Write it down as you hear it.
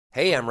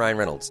Hey, I'm Ryan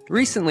Reynolds.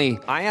 Recently,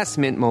 I asked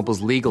Mint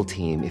Mobile's legal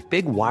team if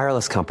big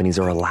wireless companies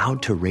are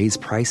allowed to raise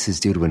prices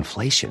due to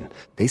inflation.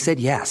 They said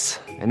yes.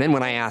 And then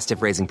when I asked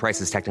if raising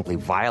prices technically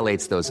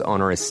violates those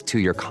onerous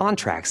two-year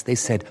contracts, they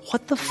said,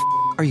 "What the f***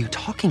 are you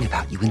talking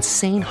about, you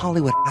insane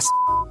Hollywood ass?"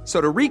 So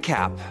to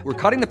recap, we're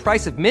cutting the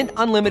price of Mint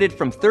Unlimited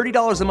from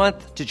 $30 a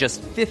month to just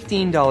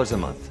 $15 a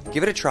month.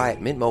 Give it a try at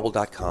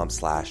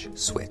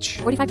mintmobile.com/switch.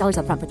 $45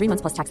 up front for 3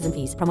 months plus taxes and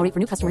fees. Promo rate for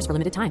new customers for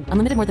limited time.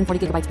 Unlimited more than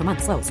 40 gigabytes per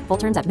month. Slows full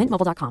terms at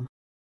mintmobile.com.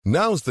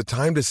 Now's the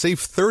time to save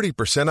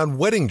 30% on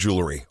wedding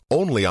jewelry,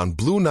 only on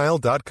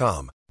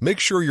BlueNile.com. Make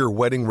sure your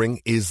wedding ring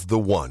is the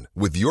one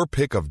with your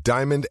pick of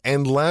diamond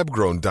and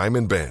lab-grown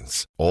diamond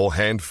bands, all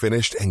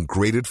hand-finished and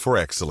graded for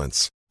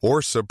excellence.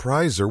 Or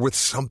surprise her with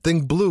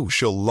something blue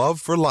she'll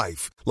love for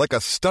life, like a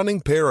stunning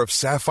pair of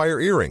sapphire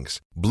earrings.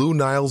 Blue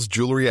Nile's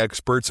jewelry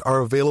experts are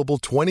available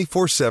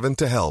 24/7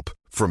 to help,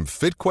 from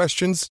fit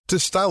questions to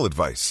style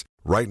advice.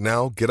 Right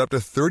now, get up to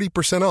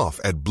 30% off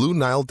at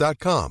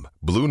BlueNile.com.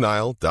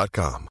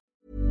 BlueNile.com.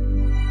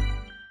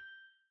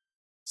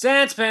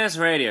 Sans Pants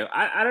Radio.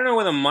 I don't know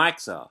where the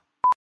mics are.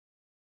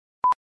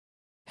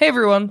 Hey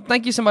everyone,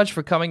 thank you so much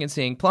for coming and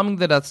seeing Plumbing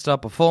the Death Star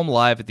perform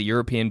live at the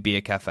European Beer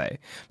Cafe.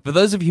 For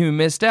those of you who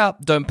missed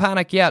out, don't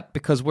panic yet,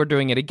 because we're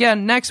doing it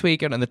again next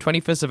weekend on the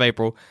 21st of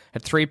April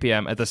at 3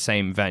 p.m. at the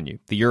same venue,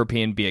 the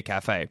European Beer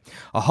Cafe.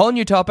 A whole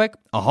new topic,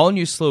 a whole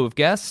new slew of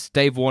guests,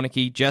 Dave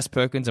Warnicky, Jess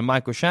Perkins, and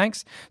Michael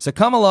Shanks, so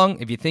come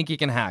along if you think you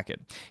can hack it.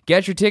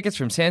 Get your tickets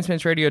from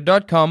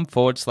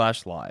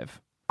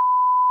sanspantsradio.com/live.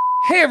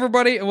 Hey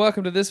everybody, and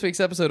welcome to this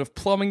week's episode of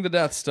Plumbing the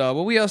Death Star,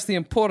 where we ask the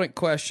important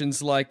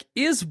questions like,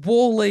 is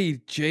Wall-E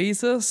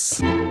Jesus?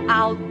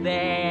 Out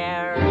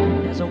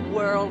there's a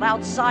world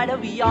outside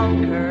of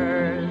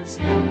Yonkers,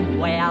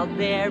 way out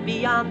there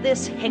beyond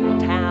this hick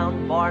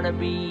town,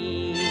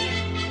 Barnaby.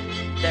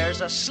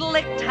 There's a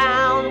slick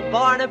town,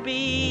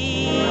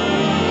 Barnaby.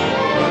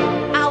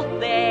 Out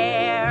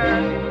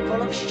there,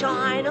 full of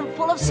shine and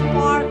full of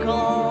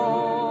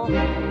sparkle.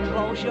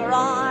 Close your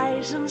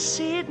eyes and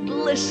see it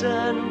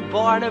glisten,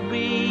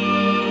 Barnaby.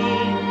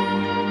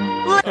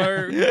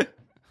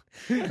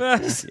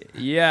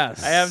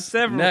 Yes. I have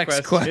several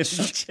Next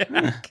questions.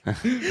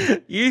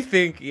 You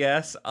think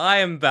yes, I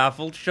am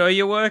baffled. Show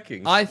you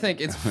working. I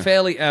think it's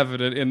fairly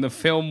evident in the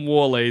film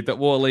Wall-E that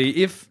Wall-E,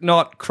 if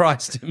not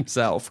Christ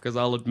himself, because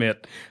I'll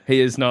admit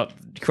he is not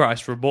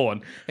Christ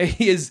reborn,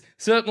 he is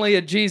certainly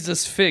a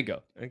Jesus figure.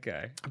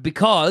 Okay.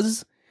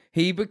 Because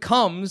he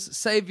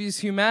saviors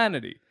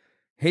humanity.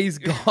 He's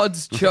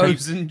God's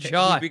chosen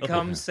child. He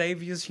becomes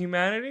savior's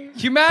humanity?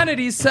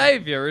 Humanity's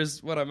savior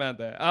is what I meant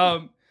there.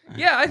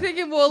 Yeah, I think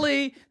in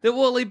Wall-E, that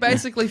Wall-E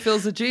basically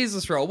fills the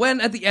Jesus role.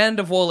 When at the end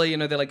of Wall-E,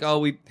 they're like,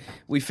 oh,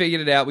 we figured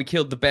it out, we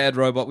killed the bad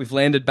robot, we've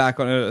landed back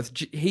on Earth.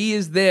 He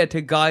is there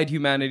to guide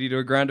humanity to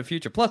a grander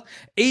future. Plus,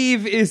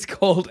 Eve is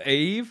called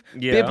Eve,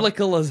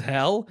 biblical as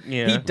hell.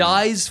 Yeah. He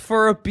dies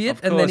for a bit,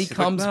 and then he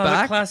comes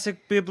back. The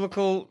classic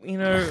biblical,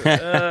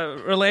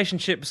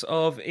 relationships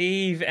of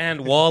Eve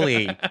and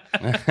Wall-E.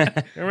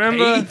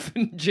 Remember? Eve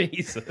and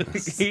Jesus.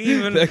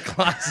 The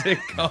classic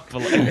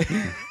couple.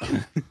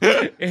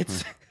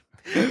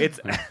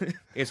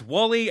 It's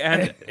Wall-E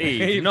and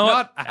Eve,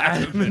 not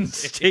Adam and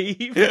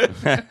Steve.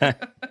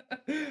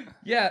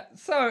 Yeah.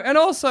 So, and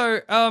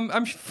also,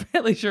 I'm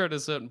fairly sure at a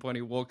certain point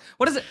he walks.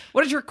 What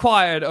is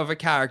required of a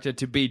character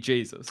to be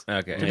Jesus?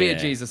 Okay. To be a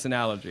Jesus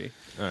analogy.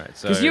 All right.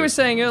 Because you were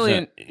saying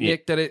earlier,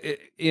 Nick, that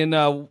in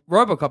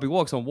RoboCop he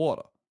walks on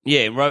water.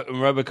 Yeah,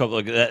 RoboCop.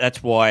 Look,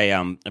 that's why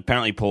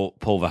apparently Paul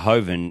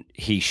Verhoeven,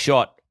 he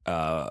shot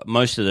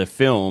most of the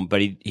film,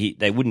 but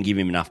they wouldn't give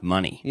him enough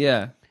money.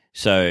 Yeah.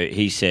 So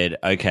he said,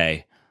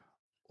 okay,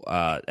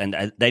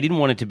 and they didn't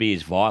want it to be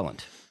as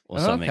violent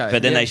or something. Okay,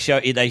 but then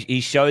he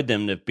showed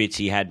them the bits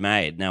he had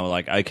made, and they were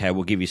like, okay,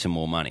 we'll give you some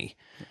more money.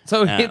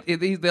 So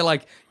they're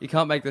like, you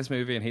can't make this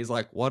movie, and he's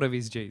like, what if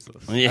he's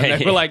Jesus? Yeah, and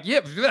they were like,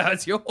 yep,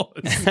 that's yours.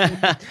 In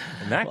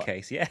that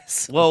case,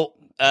 yes. Well,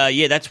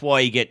 that's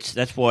why he gets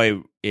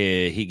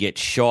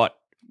shot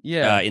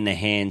in the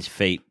hands,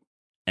 feet,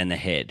 and the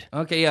head.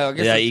 Okay, yeah. I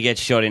guess he gets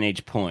shot in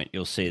each point.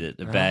 You'll see that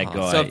the bad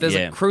guy. So if there's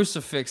a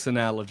crucifix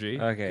analogy.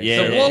 Okay.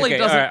 Yeah. So Wall-E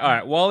doesn't. All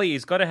right. Wall-E,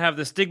 he's got to have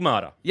the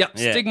stigmata. Yep,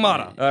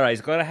 stigmata. All right.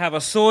 He's got to have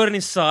a sword in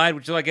his side,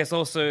 which I guess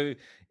also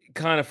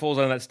kind of falls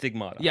under that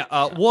stigmata. Yeah.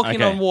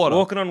 Walking on water.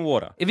 Walking on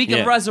water. If he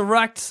can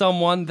resurrect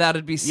someone,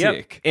 that'd be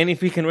sick. And if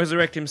he can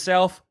resurrect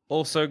himself,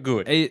 also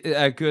good.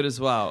 Good as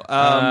well.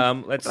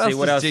 Let's see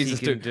what else he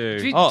can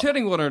do.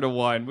 Turning water into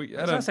wine. I was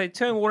going to say,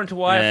 turn water into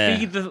wine.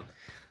 Feed the.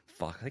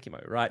 Fuck, I think you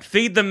might be right.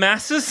 Feed the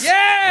masses?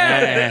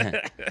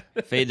 Yeah!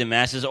 Feed the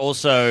masses.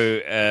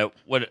 Also,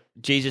 what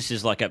Jesus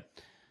is like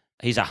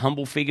he's a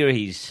humble figure.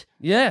 He's,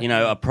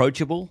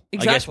 approachable.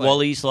 Exactly. I guess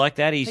Wall-E's like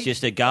that. He's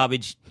just a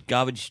garbage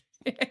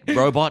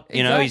robot.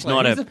 He's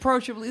not he's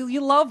approachable.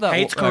 You love that.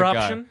 Hates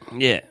corruption.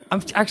 Yeah.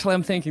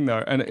 I'm thinking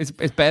though, and it's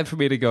bad for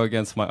me to go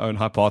against my own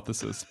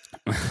hypothesis,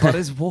 But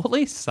is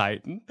Wall-E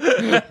Satan?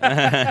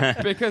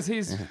 Because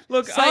he's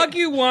Look, Satan.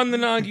 argue one,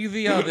 then argue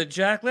the other,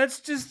 Jack. Let's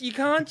just do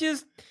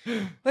the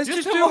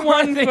one more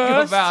I think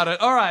first. about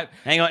it. All right.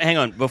 Hang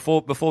on.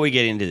 Before we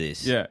get into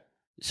this, Yeah.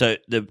 So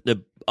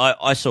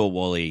I saw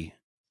Wall-E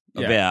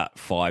Yeah. about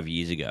 5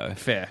 years ago.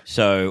 Fair.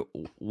 So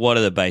what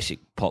are the basic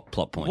plot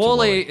points? of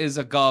Wall-E is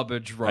a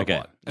garbage robot,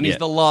 Okay, and he's yeah.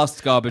 the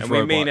last garbage And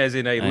robot. we mean as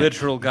in a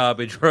literal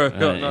garbage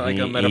robot, not like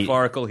a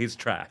metaphorical, he's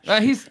trash.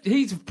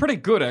 He's pretty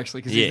good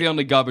actually because he's Yeah. the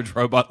only garbage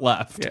robot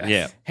left.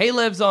 Yeah. He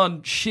lives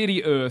on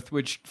shitty Earth,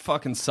 which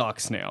fucking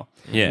sucks now.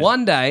 Yeah.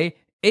 One day,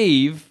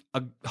 Eve,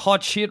 a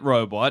hot shit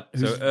robot, So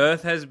who's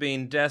Earth has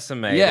been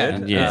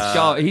decimated.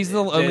 Yeah. he's the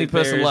only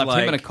person there's, left. Him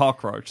and a like,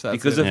 cockroach. That's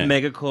Because it. of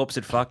Megacorps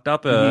had fucked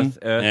up Earth.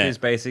 Earth Yeah. is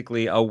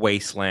basically a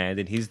wasteland,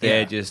 and he's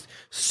there Yeah. just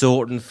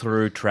sorting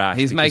through trash.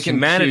 He's because making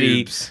humanity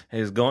cubes.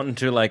 has gotten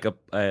to like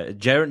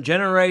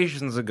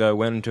generations ago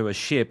went into a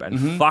ship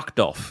and fucked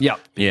off. Yep.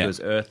 Yeah. Because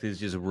Earth is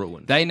just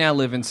ruined. They now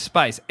live in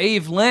space.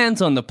 Eve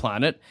lands on the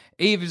planet.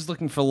 Eve is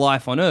looking for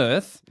life on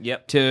Earth.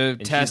 Yep. To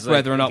And test she's like,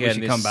 whether or not we again,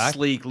 should this come back.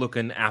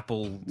 Sleek-looking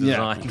Apple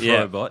designed Yeah.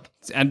 robot.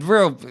 And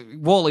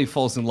Wall-E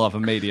falls in love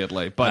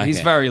immediately, but he's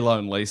Okay. very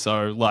lonely.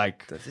 So,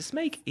 like, Does this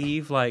make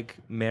Eve like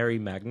Mary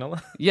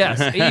Magdalene?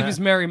 yes, Eve is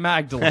Mary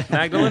Magdalene.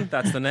 Magdalene,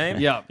 that's the name.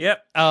 Yeah.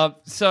 Yep.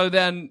 So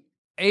then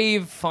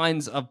Eve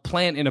finds a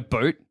plant in a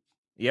boot.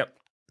 Yep.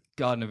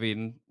 Garden of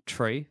Eden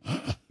tree.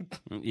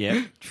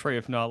 Yeah. Tree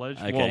of knowledge.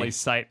 Okay. Wall-E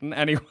Satan.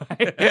 Anyway.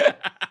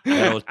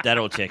 That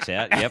all checks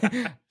out. Yep.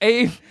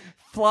 Eve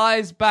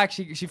flies back.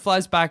 She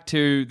flies back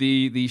to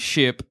the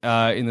ship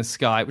in the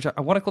sky, which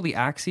I want to call the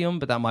Axiom,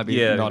 but that might be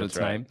Yeah, not that's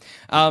its right.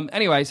 name.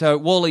 Anyway, so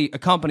Wall-E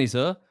accompanies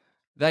her.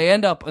 They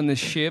end up on the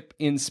ship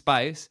in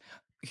space.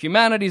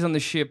 Humanity's on the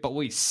ship, but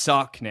we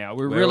suck now.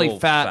 We're really all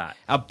fat. fat.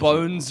 Our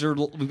bones are.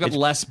 We've got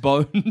less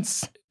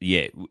bones.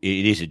 Yeah,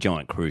 it is a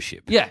giant cruise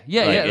ship. Yeah.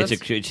 It's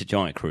a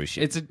giant cruise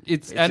ship.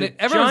 Everyone's a having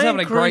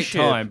giant a great cruise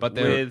ship time, but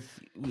they're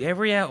with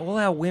all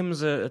our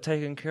whims are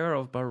taken care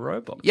of by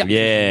robots. Yeah.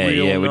 yeah,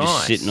 real yeah. We're nice.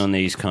 just sitting on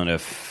these kind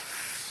of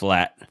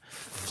flat,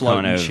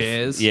 Floating kind of,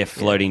 chairs. Yeah,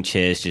 floating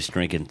chairs, just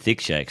drinking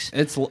thick shakes.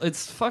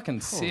 it's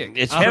fucking sick.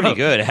 It's very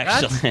good,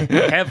 actually.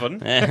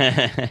 Heaven.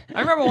 I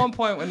remember one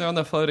point when they're on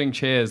the floating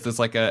chairs, there's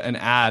like an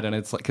ad, and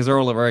it's like, because they're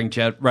all wearing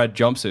red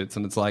jumpsuits,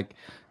 and it's like,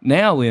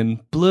 now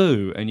in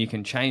blue, and you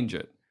can change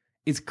it.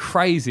 It's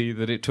crazy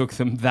that it took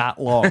them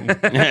that long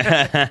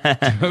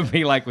to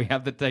be like, we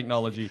have the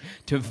technology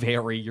to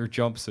vary your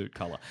jumpsuit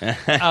color.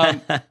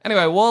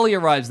 Anyway, Wall-E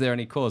arrives there and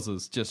he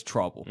causes just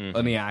trouble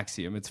on the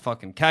Axiom. It's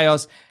fucking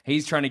chaos.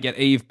 He's trying to get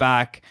Eve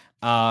back.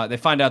 They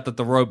find out that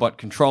the robot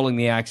controlling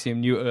the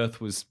Axiom knew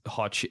Earth was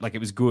hot shit, like it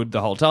was good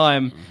the whole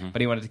time,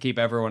 but he wanted to keep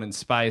everyone in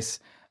space.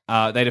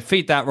 They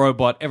defeat that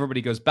robot.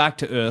 Everybody goes back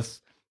to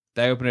Earth.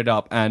 They open it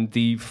up, and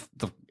the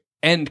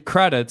end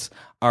credits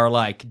are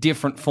like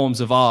different forms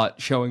of art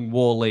showing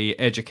Wall-E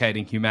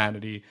educating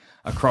humanity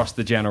across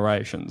the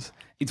generations.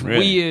 It's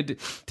weird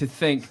to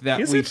think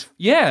that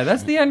Yeah,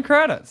 that's the end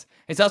credits.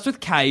 It starts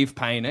with cave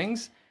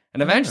paintings,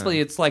 and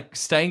eventually it's like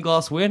stained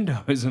glass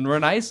windows and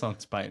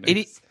Renaissance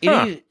paintings.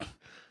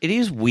 It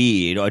is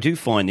weird. I do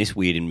find this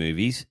weird in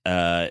movies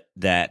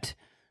that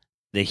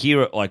the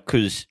hero, like,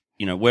 because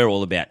we're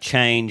all about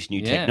change,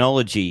 new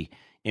technology,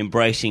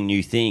 embracing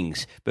new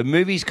things, but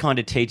movies kind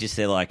of teach us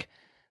they're like,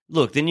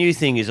 look, the new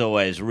thing is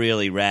always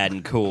really rad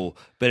and cool,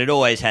 but it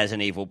always has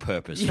an evil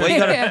purpose. What you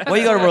got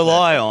to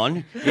rely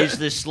on is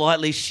the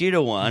slightly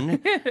shitter one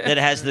that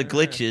has the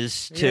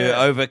glitches to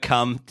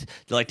overcome,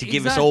 to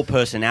give us all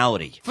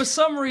personality. For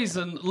some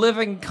reason,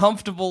 living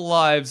comfortable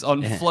lives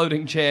on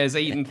floating chairs,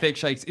 eating thick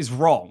shakes is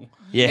wrong.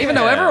 Yeah. Even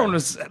though everyone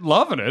was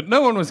loving it,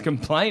 no one was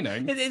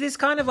complaining. It is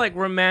kind of like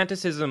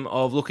romanticism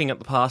of looking at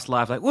the past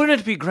life. Like, wouldn't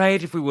it be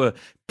great if we were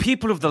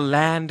people of the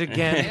land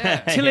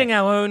again, tilling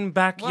our own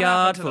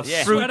backyard for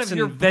Sweat fruits of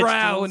your and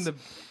brow vegetables? and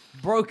the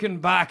broken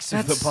backs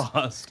of the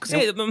past.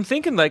 See, I'm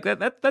thinking like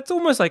that's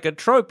almost like a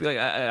trope. Like,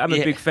 I'm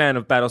a big fan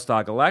of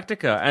Battlestar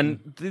Galactica, and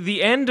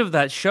the end of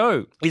that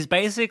show is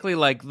basically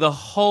like the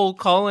whole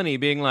colony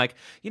being like,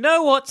 you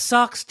know what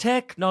sucks?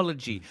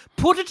 Technology.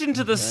 Put it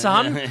into the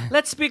sun.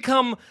 Let's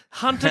become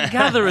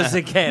hunter-gatherers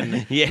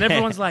again. Yeah. And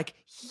everyone's like,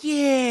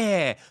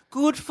 yeah,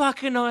 good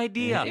fucking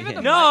idea.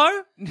 Even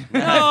No.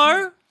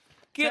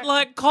 Get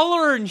like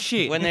cholera and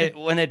shit. When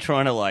they're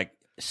trying to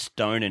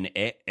stone an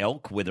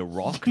elk with a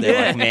rock,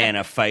 they're like, man,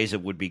 a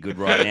phaser would be good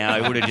right now.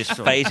 It would have just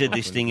phasered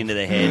this thing into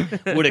the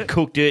head. Would have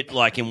cooked it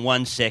in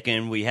 1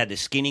 second. We had the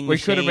skinning We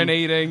machine. could have been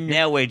eating.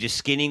 Now we're just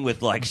skinning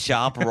with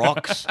sharp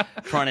rocks,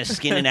 trying to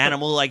skin an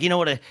animal. You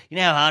know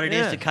how hard it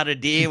is to cut a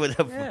deer with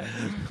a.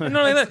 And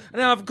not only that,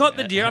 now I've got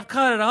the deer, I've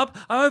cut it up,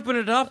 I open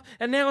it up,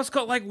 and now it's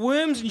got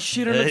worms and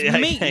shit on its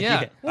meat.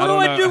 Yeah. What do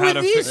I do with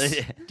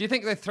this? Do you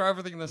think they throw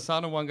everything in the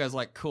sun and one guy's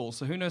like, cool,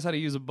 so who knows how to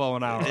use a bow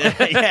and arrow?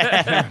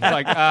 It's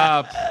like,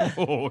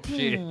 oh,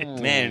 shit.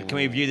 Man, can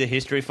we view the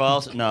history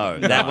files? No,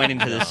 that went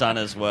into the sun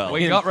as well.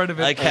 We got rid of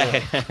it.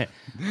 Okay.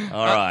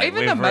 All right.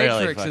 Even we've the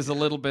really Matrix is a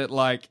little bit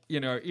like,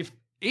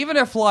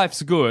 if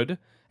liife's good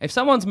If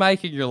someone's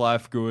making your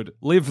life good,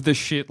 live the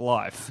shit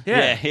life.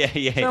 Yeah.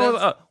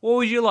 So, what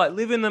would you like?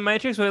 Live in the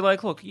Matrix where,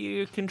 like, look,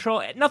 you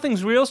control...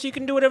 Nothing's real, so you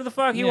can do whatever the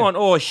fuck you want.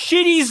 Or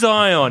shitty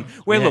Zion,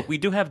 where, look, we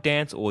do have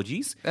dance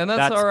orgies. And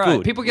that's all right.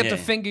 Good. People get to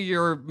finger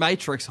your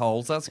Matrix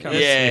holes. That's kind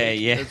of Yeah, sick.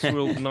 yeah. It's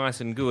real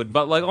nice and good.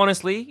 But, like,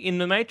 honestly, in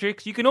the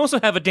Matrix, you can also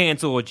have a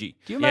dance orgy.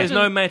 Do you There's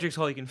imagine- no Matrix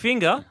hole you can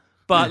finger,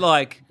 but,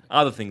 like,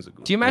 other things are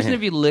good. Do you imagine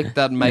if you licked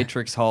that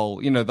Matrix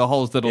hole, you know, the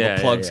holes that all Yeah,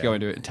 the plugs yeah. go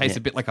into, it tastes a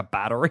bit like a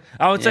battery?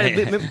 I would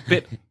say a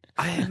bit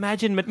I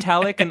imagine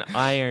metallic and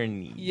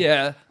irony.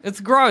 Yeah, it's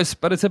gross,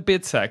 but it's a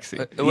bit sexy.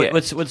 Yeah.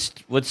 What's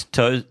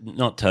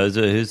not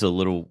Tozer? Who's the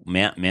little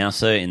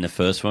mouser in the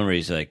first one where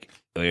he's like,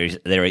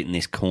 they're eating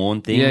this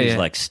corn thing. Yeah, It's yeah.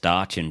 like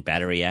starch and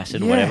battery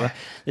acid or Yeah. whatever.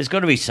 There's got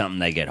to be something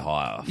they get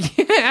high off.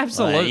 Yeah,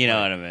 absolutely. Like, you know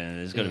what I mean?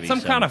 There's got to be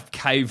some kind of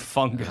cave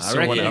fungus I or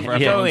reckon whatever. you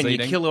go everyone's in, you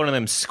eating. kill one of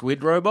them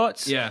squid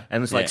robots, Yeah.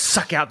 and it's like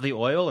suck out the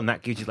oil, and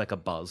that gives you like a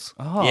buzz.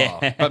 Oh,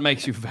 Yeah. but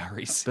makes you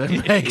very sick.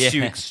 That makes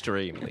you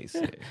extremely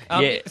sick.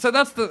 Yeah. So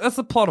that's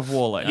the plot of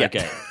Wall-E.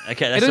 Okay. That's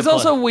It is the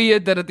also plot.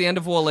 weird that at the end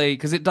of Wall-E,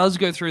 because it does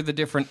go through the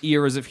different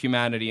eras of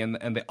humanity and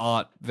the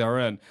art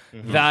therein,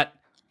 that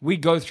we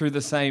go through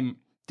the same.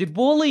 Did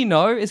Wall-E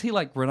know? Is he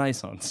like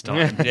Renaissance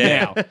time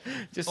now?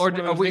 Just Or one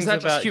of are those we- things is that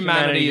just about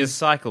humanity is is-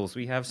 cycles?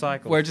 We have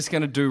cycles. We're just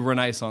going to do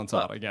Renaissance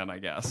art again, I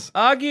guess.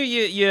 Argue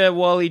your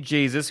Wally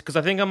Jesus, because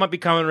I think I might be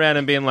coming around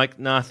and being like,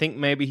 nah, I think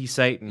maybe he's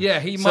Satan. Yeah,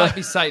 he might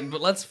be Satan,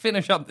 but let's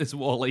finish up this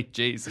Wall-E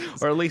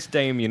Jesus. Or at least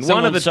Damien.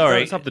 Someone- One of the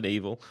sorry. something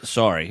evil.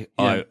 Sorry,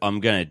 Yeah. I'm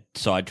going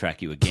to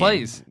sidetrack you again.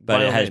 Please. But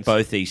By it all has means.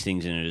 both these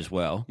things in it as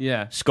well.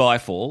 Yeah.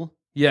 Skyfall,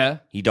 Yeah,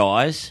 he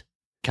dies,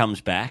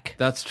 comes back.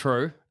 that's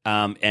true.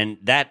 And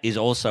that is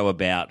also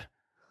about,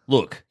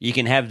 look, you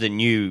can have the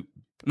new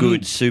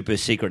good super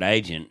secret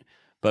agent,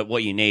 but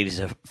what you need is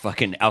a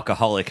fucking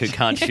alcoholic who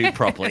can't shoot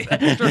properly.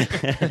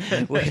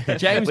 with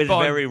James with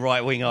Bond. very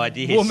right-wing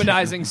ideas.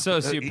 Womanizing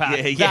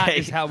sociopath. Yeah, That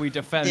is how we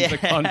defend the Yeah.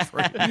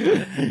 country.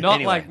 Not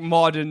Anyway. like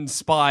modern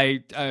spy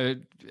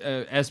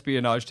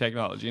espionage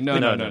technology. No.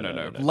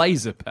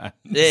 Laser pens.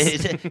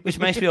 Which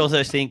makes me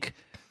also think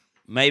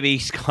maybe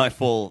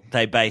Skyfall,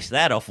 they based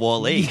that off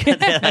Wall-E.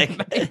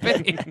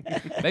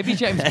 Maybe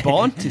James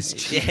Bond is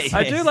cheap.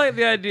 I do like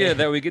the idea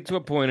that we get to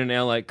a point in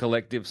our like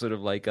collective sort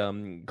of like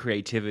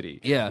creativity,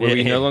 Yeah. where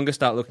we Yeah. no longer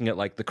start looking at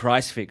like the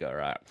Christ figure,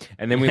 right?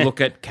 And then we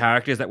look at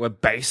characters that were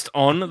based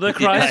on the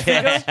Christ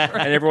figure,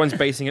 and everyone's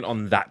basing it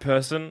on that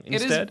person It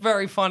is instead.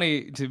 very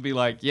funny to be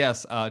like,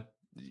 yes,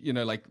 you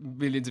know, like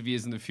millions of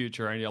years in the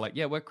future, and you're like,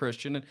 yeah, we're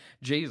Christian, and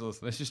Jesus,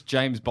 that's just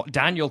James Bond,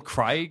 Daniel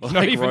Craig,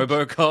 Like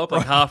RoboCop,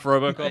 like half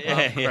RoboCop,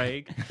 half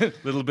Craig.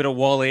 Little bit of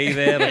Wall-E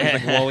there,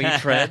 like Wall-E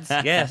treads.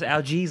 Yes,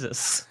 our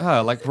Jesus.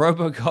 Oh, like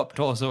RoboCop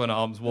torso and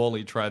arms,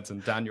 Wall-E treads,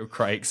 and Daniel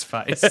Craig's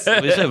face. It's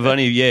so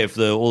funny, if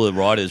all the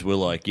writers were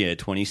like,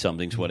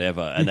 20-somethings,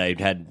 whatever, and they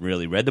hadn't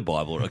really read the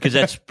Bible, because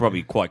that's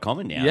probably quite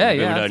common now. Yeah,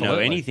 People yeah, don't know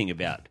absolutely. anything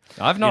about.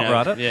 I've not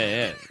read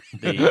it.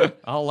 Yeah.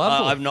 I'll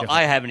love I've not.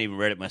 I haven't even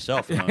read it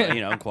myself.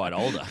 I'm quite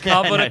older.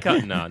 Cover to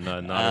cut. No,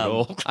 not at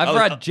all. I've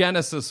read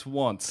Genesis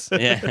once.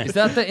 Yeah. Is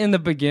that the in the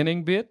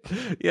beginning bit?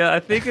 Yeah, I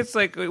think it's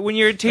like when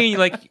you're a teen,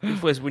 like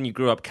it was when you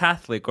grew up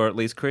Catholic or at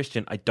least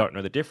Christian. I don't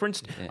know the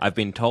difference. I've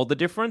been told the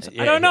difference.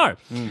 I don't know.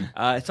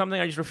 It's something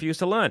I just refuse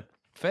to learn.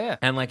 Fair.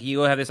 And like you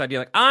have this idea,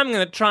 like I'm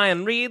gonna try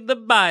and read the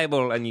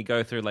Bible, and you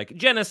go through like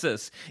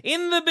Genesis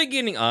in the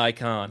beginning. I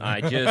can't. I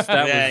just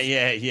that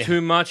was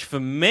too much for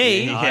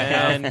me.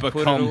 And put it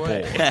become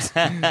away.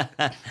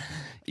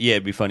 Yeah,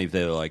 it'd be funny if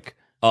they were like,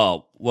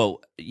 oh,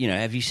 well,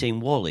 have you seen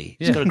Wall-E?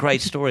 It's got a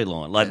great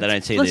storyline. Like they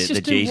don't see Let's the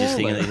just do Jesus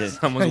thing. Wall-E. And they say,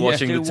 Someone's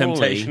watching do The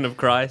Temptation Wall-E. of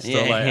Christ or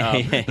like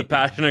Yeah. The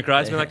Passion of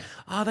Christ, and be like,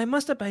 oh, they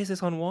must have based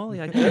this on Wall-E.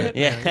 I get it.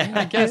 Yeah.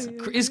 I guess,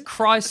 is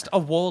Christ a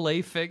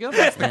Wall-E figure?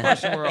 That's the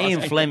question we're asking.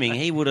 Ian Fleming,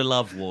 he would have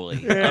loved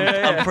Wall-E.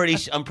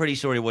 I'm pretty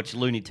sure he watched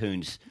Looney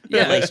Tunes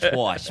at least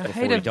twice before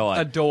he He'd have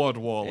died. adored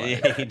Wall-E.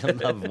 Yeah, he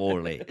loved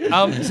Wall-E.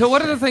 So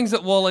what are the things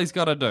that Wall-E's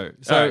got to do?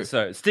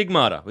 So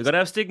stigmata. We got to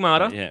have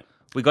stigmata. Yeah.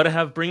 We got to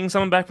have bringing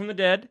someone back from the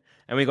dead,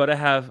 and we got to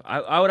have.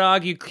 I would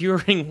argue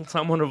curing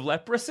someone of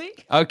leprosy,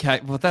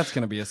 Okay, well, that's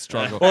going to be a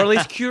struggle. or at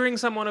least curing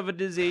someone of a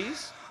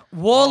disease.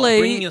 Bringing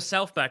Wall-E,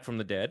 yourself back from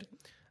the dead,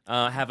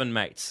 having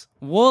mates.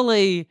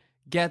 Wall-E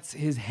gets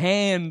his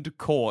hand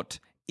caught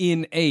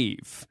in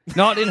Eve.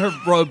 Not in her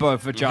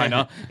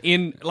robo-vagina,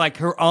 in like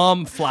her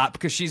arm flap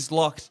because she's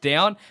locked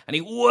down, and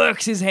he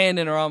works his hand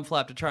in her arm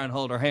flap to try and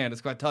hold her hand.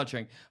 It's quite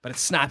touching, but it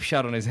snaps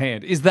shut on his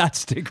hand. Is that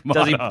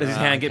stigmata? Does his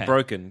hand get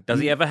broken? Does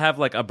he ever have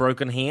like a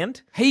broken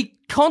hand? He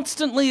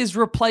constantly is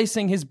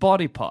replacing his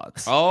body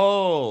parts.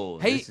 Oh,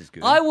 He- this is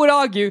good. I would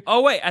argue,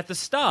 Oh wait, at the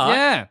start,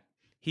 yeah.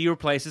 he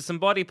replaces some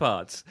body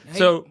parts.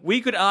 So we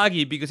could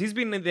argue because he's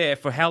been there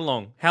for how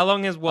long? How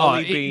long has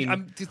Wally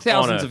been? thousands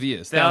on Earth? of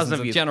years, thousands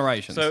of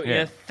generations. So in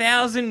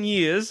 1,000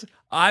 years,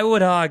 I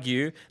would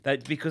argue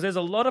that because there's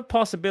a lot of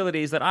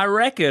possibilities that I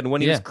reckon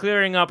when he was Yeah.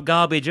 clearing up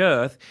garbage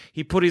Earth,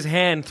 he put his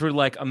hand through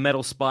like a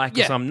metal spike or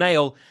Yeah. some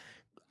nail.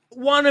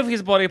 one of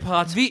his body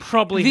parts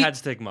probably had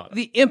stigmata.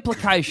 The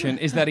implication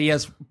is that he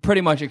has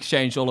pretty much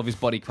exchanged all of his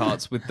body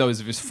parts with those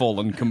of his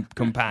fallen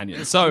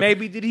companions. So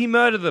maybe did he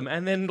murder them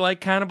and then like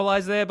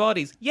cannibalize their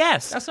bodies?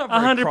 Yes, that's not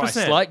very 100%.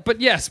 Christ-like,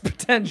 but yes,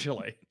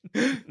 potentially.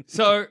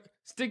 So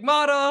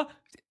stigmata,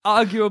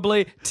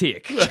 arguably,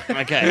 tick.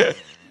 Okay.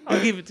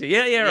 I'll give it to you.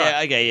 Yeah, right.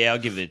 Yeah, okay, yeah, I'll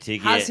give it a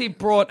tick. Has he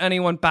brought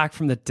anyone back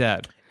from the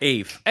dead?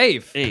 Eve.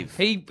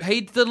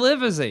 He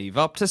delivers Eve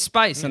up to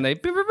space, and they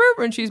boop, boop,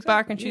 boop, and she's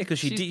back, and because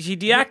she she's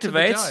deactivates. to the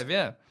jive,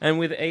 yeah. And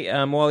with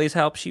Wally's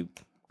help, she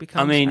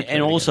becomes. I mean, accurate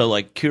and also again.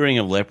 like curing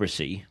of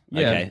leprosy.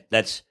 Yeah. Okay,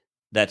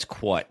 that's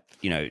quite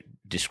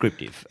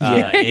descriptive.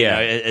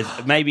 Yeah.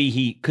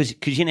 Maybe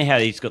because you know how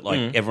he's got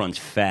like everyone's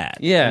fat.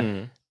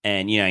 Yeah.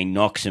 And he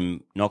knocks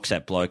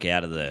that bloke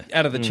out of the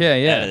chair,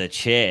 yeah. out of the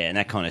chair, and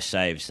that kind of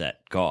saves that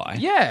guy.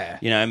 Yeah.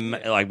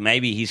 Like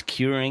maybe he's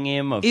curing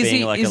him of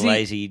being like a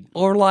lazy,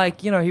 or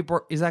like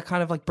is that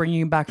kind of like bringing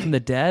him back from the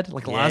dead,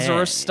 like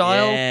Lazarus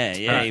style?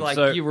 Yeah. Like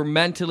So- you were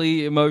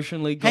mentally,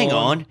 emotionally. Hang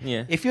gone. on.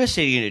 Yeah. If you're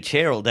sitting in a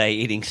chair all day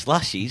eating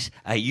slushies,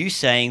 are you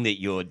saying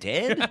that you're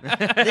dead?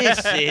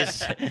 This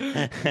is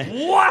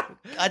what?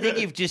 I think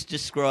you've just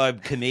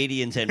described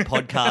comedians and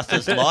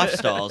podcasters'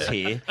 lifestyles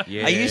here.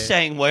 Yeah. Are you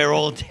saying we're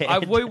all dead?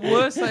 We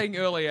were saying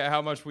earlier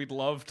how much we'd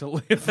love to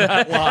live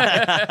that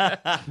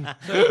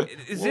life.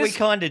 We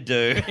kind of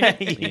do.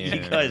 You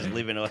guys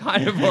live in a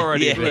Kind of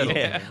already little.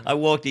 Yeah. I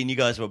walked in, you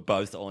guys were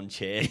both on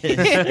chairs.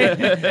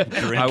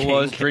 I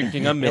was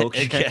drinking a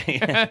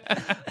milkshake.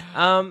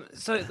 Okay.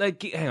 So,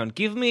 like, hang on.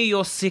 Give me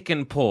your sick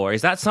and poor.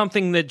 Is that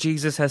something that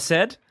Jesus has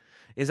said?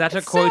 Is that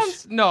a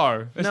quote?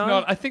 No, it's No?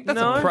 not. I think that's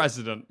No? a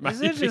president. Is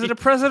Maybe. it? Is it a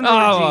president or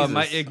Oh, Jesus?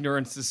 my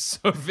ignorance is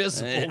so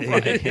visible.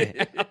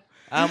 Right?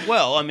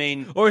 Well, I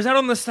mean, Or is that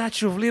on the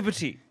Statue of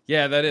Liberty?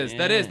 Yeah, that is.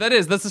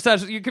 That's the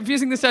statue. You're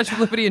confusing the Statue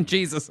of Liberty and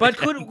Jesus. But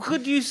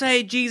could you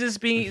say Jesus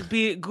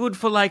be good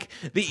for like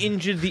the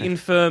injured, the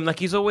infirm? Like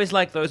he's always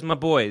like those my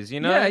boys, you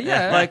know?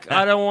 Yeah. Like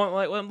I don't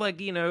want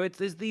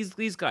it's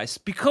these guys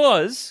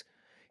because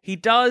he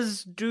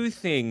does do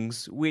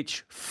things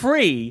which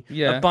free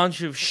Yeah. a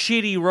bunch of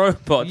shitty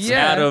robots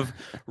Yeah. out of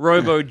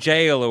Robo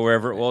Jail or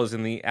wherever it was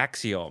in the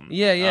Axiom.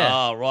 yeah.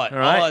 Oh, right. All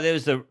right. Oh, there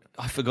was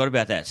I forgot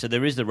about that. So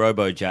there is the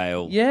Robo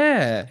Jail.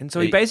 Yeah. And so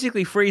he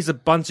basically frees a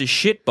bunch of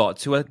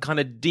shitbots who are kind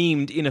of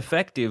deemed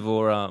ineffective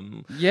or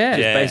Yeah.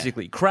 just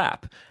basically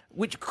crap.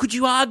 Which could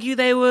you argue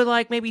they were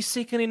like maybe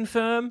sick and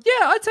infirm?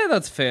 Yeah, I'd say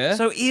that's fair.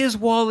 So is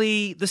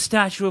Wally the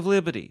Statue of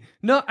Liberty?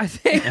 No, I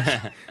think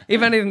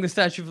if anything, the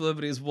Statue of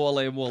Liberty is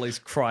Wally and Wally's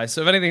Christ.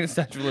 So if anything, the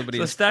Statue of Liberty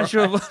The is Statue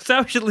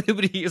of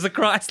Liberty is a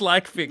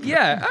Christ-like figure.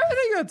 Yeah, I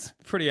think that's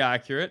pretty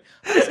accurate.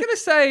 I was going to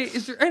say,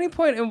 is there any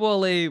point in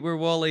Wally where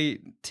Wally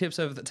tips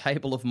over the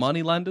table of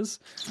moneylenders?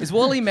 Is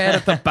Wally mad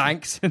at the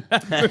banks in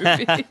that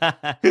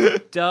movie?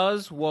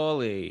 Does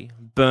Wally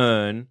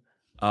burn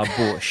a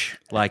bush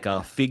like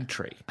a fig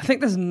tree? I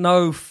think there's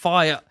no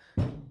fire.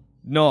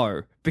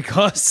 No,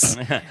 because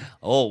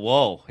Oh,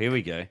 whoa. Here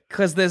we go.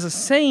 there's a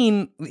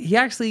scene,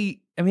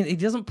 he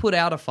doesn't put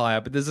out a fire,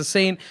 but there's a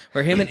scene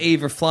where him and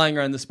Eve are flying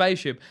around the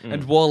spaceship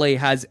and Wally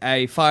has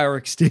a fire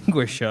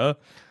extinguisher.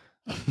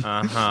 Which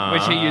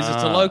he uses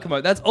to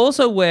locomote. That's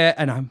also where,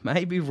 and I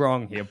may be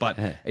wrong here, but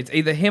it's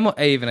either him or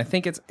Eve, and I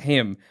think it's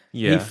him.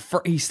 Yeah.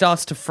 He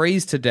starts to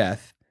freeze to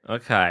death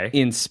Okay.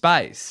 in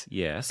space.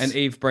 Yes. And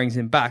Eve brings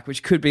him back,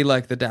 which could be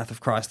like the death of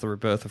Christ, the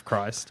rebirth of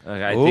Christ.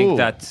 Okay, I think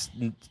that's...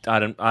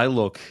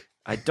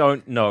 I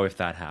don't know if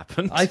that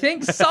happened. I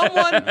think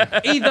someone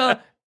either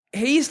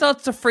he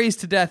starts to freeze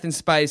to death in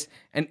space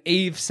and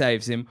Eve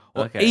saves him,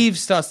 or Okay. Eve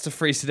starts to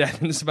freeze to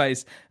death in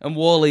space and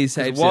Wally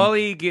saves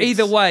Wally him. gets...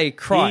 Either way,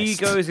 Christ. He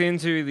goes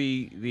into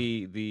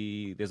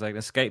the there's like an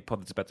escape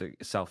pod that's about to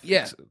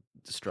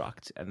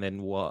self-destruct, and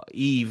then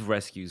Eve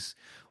rescues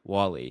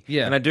Wally.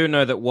 Yeah. And I do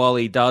know that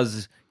Wally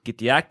does get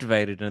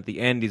deactivated, and at the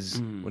end is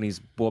when he's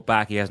brought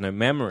back, he has no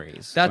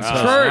memories. That's of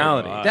true.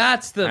 personality.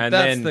 That's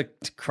the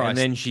Christ. And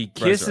then she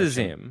kisses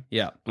resurrection. him.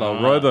 Yeah.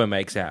 Well, Robo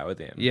makes out with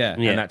him. Yeah.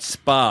 And that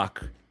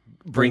spark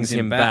brings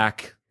him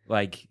back,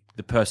 like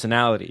the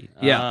personality.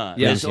 Yeah.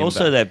 There's him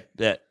also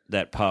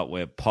that part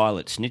where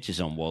Pilate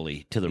snitches on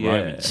Wally to the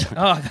Romans.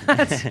 Oh,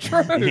 that's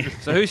true.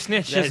 So who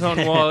snitches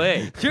on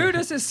Wally?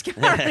 Judas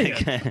Iscariot.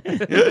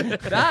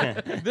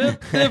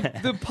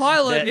 The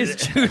pilot is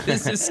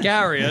Judas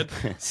Iscariot.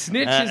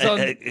 Snitches on.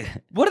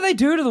 What do they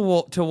do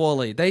to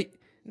Wally?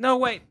 No,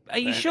 wait. Are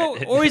you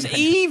sure? Or is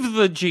Eve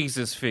the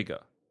Jesus figure?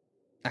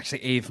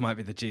 Actually, Eve might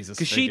be the Jesus.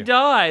 Because she figure.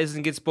 dies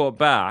and gets brought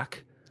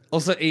back.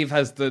 Also, Eve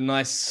has the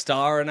nice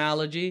star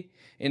analogy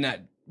in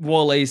that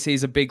Wally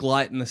sees a big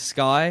light in the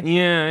sky.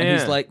 Yeah, and yeah.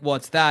 he's like,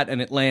 "What's that?"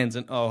 And it lands,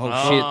 and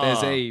shit,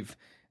 there's Eve.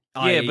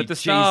 Yeah, i.e. but the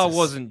star Jesus.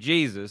 wasn't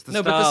Jesus.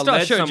 No, but the star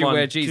led showed you someone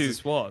where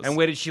Jesus was. And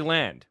where did she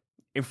land?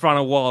 In front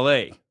of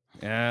Wally.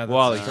 Yeah, that's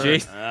Wally's true.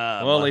 Jesus.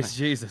 Wally's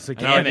Jesus I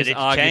again. just it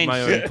argued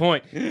my changed. own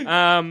point.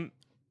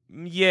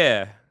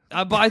 Yeah.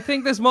 But I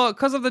think there's more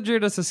because of the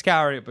Judas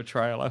Iscariot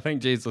betrayal. I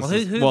think Jesus,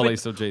 Wally's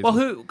still Jesus. Well,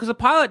 who? Because the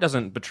pilot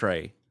doesn't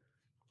betray.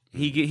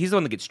 He's the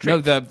one that gets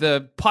No, tricked.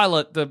 the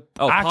pilot, the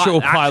Oh,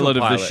 actual pilot of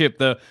the pilot. ship,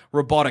 the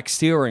robotic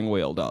steering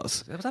wheel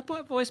does. Was that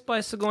voiced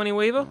by Sigourney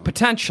Weaver?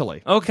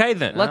 Potentially. Okay,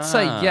 then. Let's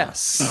say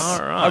yes. All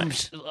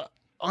right.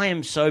 I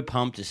am so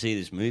pumped to see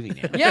this movie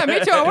now. Yeah, me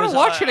too. I want to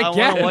watch it I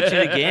again. want to watch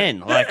it again.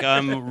 Like,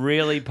 I'm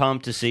really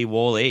pumped to see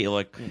Wall-E.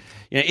 Like,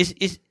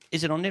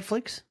 is it on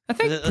Netflix? I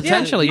think Is it-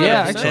 potentially, I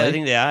yeah, think so. actually. I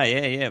think they are.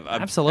 Yeah.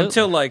 Absolutely.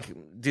 Until like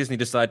Disney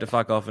decide to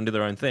fuck off and do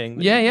their own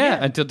thing. Yeah.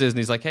 Until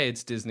Disney's like, hey,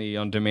 it's Disney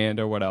on demand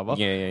or whatever.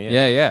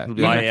 Yeah. Yeah. It'll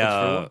be on I Netflix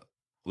for a while.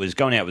 was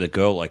going out with a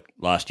girl like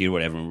last year, or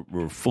whatever, and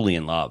we were fully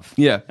in love.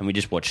 Yeah. and we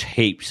just watched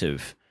heaps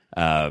of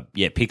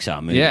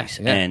Pixar movies,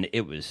 Yeah. and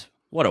it was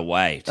what a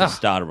way to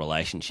start a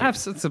relationship.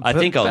 It's the I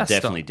think I'll best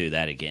definitely stuff. do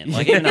that again.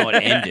 Like, even though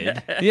it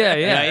ended, Yeah.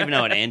 you know, even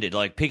though it ended,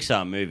 like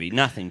Pixar movie,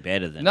 nothing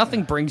better than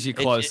Nothing brings you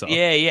closer.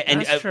 Yeah,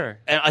 and That's true.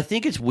 And I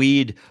think it's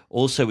weird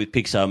also with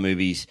Pixar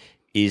movies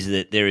is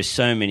that there is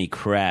so many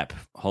crap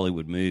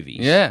Hollywood movies.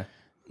 Yeah.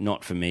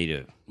 Not for me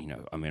to,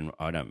 I mean,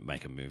 I don't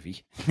make a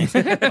movie,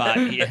 but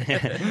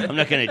I'm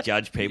not going to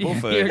judge people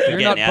for You're getting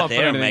not out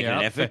there and pumping making an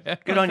anything effort.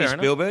 up. Good on you, Fair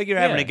enough. Spielberg. You're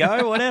having a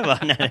go, whatever.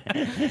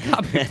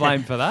 Can't be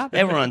blamed for that.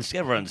 Everyone's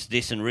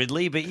dissing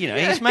Ridley, but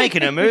he's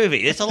making a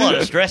movie. There's a lot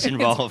of stress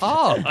involved.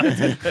 Oh,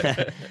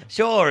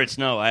 Sure, it's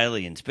no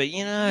aliens, but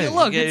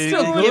look, it's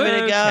still give good.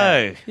 it a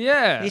go.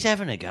 yeah. He's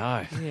having a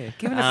go. Yeah,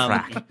 give it a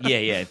crack.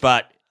 Yeah.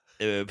 But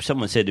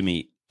someone said to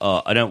me,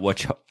 I don't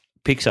watch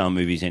Pixar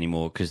movies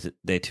anymore because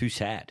they're too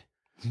sad.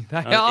 They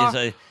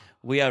are.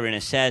 We are in a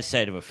sad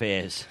state of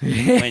affairs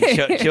when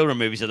children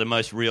movies are the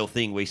most real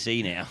thing we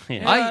see now.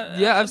 Yeah,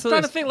 I'm absolutely.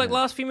 trying to think, like,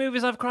 last few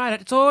movies I've cried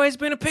at, it's always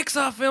been a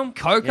Pixar film.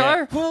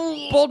 Coco?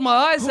 Bawled my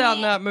eyes out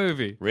in that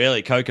movie.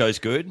 Really, Coco's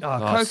good. Oh,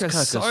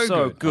 Coco's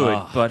so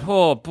good. But,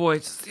 oh, boy,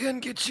 it's the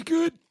end gets you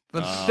good.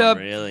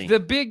 Really?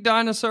 The big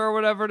dinosaur or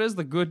whatever it is,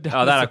 the good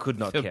dinosaur. Oh, that I could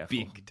not care for.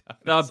 big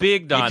The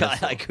big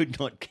dinosaur. I could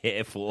not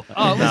care for.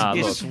 Oh, it Nah,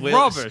 was look.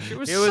 rubbish. It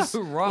was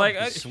so like,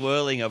 rubbish.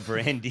 Swirling a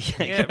brandy.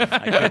 I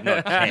could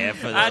not care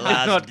for the I did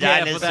last not care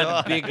dinosaur. for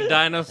that big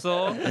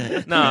dinosaur.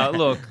 No,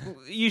 look,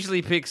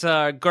 usually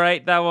Pixar,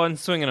 great, that one,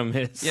 swing and a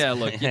miss. Yeah,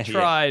 look, you Yeah.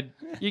 tried.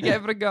 You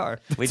gave it a go.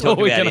 We That's all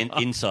talked about can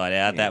ask. Inside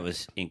Out. That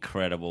was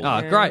incredible.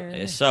 Oh, great.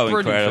 It's so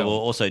Brilliant incredible.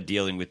 film. Also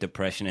dealing with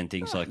depression and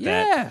things like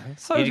Yeah, that.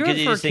 so you, good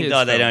you for just a think, kids'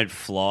 oh, they film. don't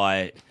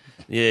fly.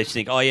 You just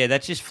think, oh, yeah,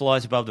 that just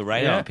flies above the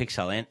radar Yeah. on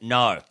Pixar Land.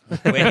 No,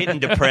 we're hitting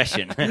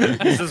depression.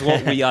 This is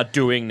what we are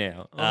doing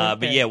now.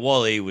 But yeah,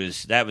 Wall-E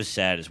was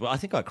sad as well. I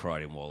think I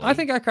cried in Wall-E. I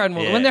think I cried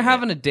more. Yeah, when they're yeah.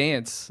 having a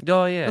dance.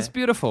 Oh, yeah. That's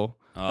beautiful.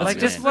 Oh, That's man.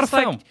 just what a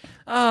film.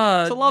 It's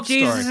a love story.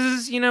 Jesus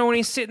is, when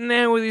he's sitting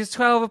there with his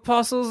 12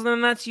 apostles, and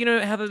then that's,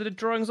 how the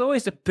drawing's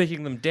always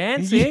depicting them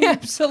dancing. Yeah,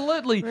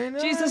 absolutely. know.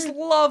 Jesus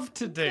loved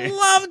to dance.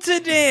 Love to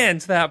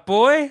dance, that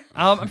boy.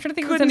 I'm trying to think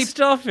if there's Couldn't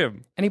stop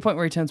him. any point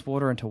where he turns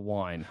water into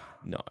wine.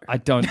 No. I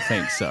don't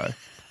think so.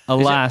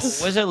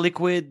 Alas. Was it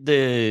liquid?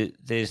 There's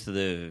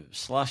the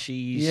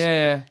slushies.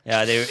 Yeah.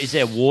 Is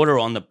there water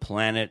on the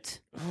planet?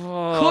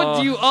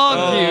 Could you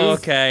argue?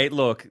 Okay,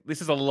 look,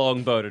 this is a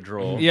long bow to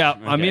draw. Yeah,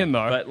 I'm Okay. in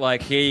though. But,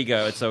 like, here you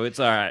go. So it's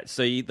all right.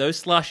 So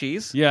those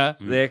slushies, yeah.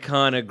 they're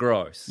kind of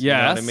gross. You know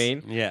what I Yes.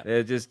 mean? Yeah.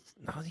 They're just...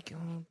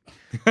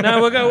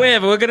 No, we'll go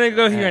wherever. We're going to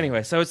go here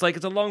anyway. So it's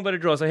a long bow to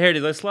draw. So here it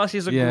is. Those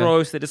slushies are Yeah.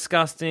 gross. They're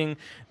disgusting.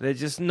 They're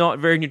just not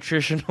very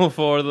nutritional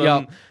for them.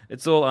 Yep.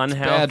 It's all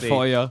unhealthy.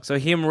 for ya. So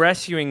him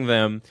rescuing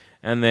them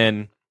and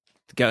then...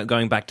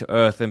 going back to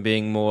Earth and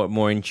being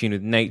more in tune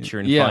with nature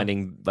and Yeah.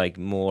 finding like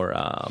more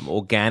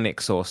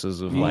organic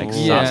sources of like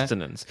Yeah.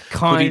 sustenance.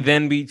 Could he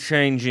then be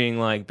changing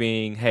like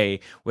being, hey,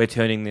 we're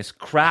turning this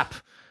crap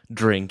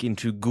drink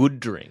into good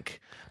drink?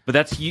 But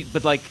that's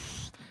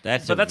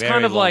That's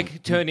kind of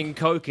like turning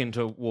Coke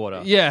into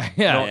water. Yeah,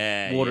 yeah. Not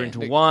Yeah, water yeah. into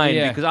wine,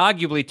 Yeah. because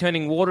arguably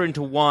turning water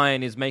into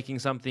wine is making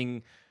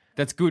something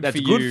That's good that's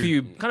for good you. for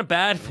you, kind of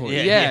bad for you.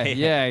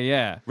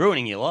 Yeah.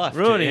 ruining your life.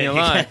 Ruining too. your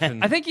life.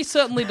 And I think he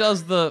certainly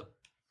does the...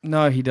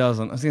 No, he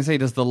doesn't. I was going to say he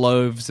does the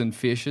loaves and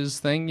fishes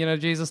thing,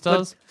 Jesus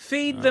does.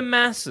 feed the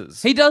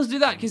masses. He does do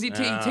that because he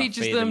Ah,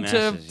 teaches feed the them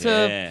masses, to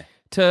yeah.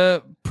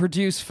 to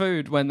produce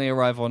food when they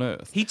arrive on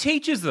Earth. He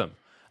teaches them.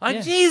 Like,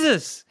 Yeah.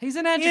 Jesus. He's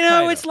an You educator.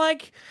 know, it's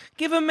like,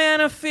 give a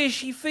man a fish,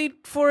 he feed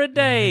for a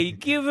day.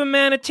 Give a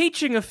man a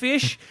teaching a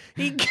fish,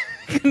 he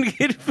can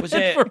get fed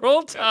there- for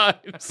all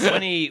times.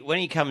 when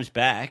he comes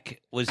back,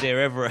 was there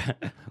ever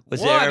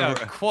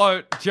What a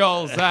quote,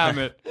 Joel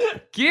Zammett.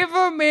 Give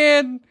a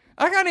man...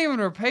 I can't even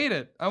repeat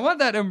it. I want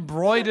that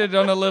embroidered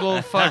on a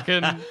little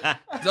fucking...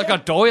 like a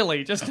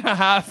doily, just to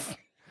have...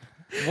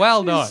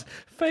 Well done.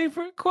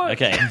 Favorite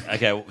quote.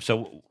 Okay.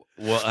 So,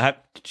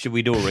 should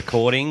we do a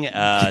recording?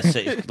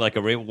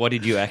 What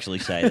did you actually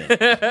say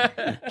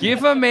then?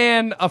 Give a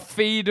man a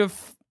feed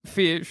of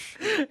fish,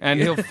 and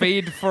he'll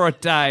feed for a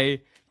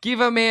day. Give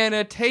a man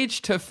a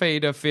teach to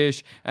feed a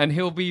fish, and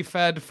he'll be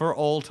fed for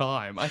all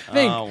time. I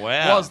think Oh,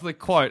 wow. was the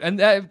quote. And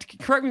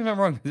correct me if I'm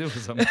wrong, it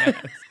was a man.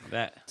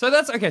 That. So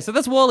that's okay. So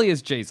that's Wall-E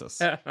as Jesus,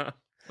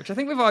 which I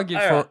think we've argued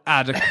for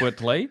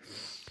adequately.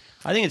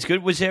 I think it's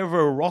good. Was there ever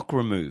a rock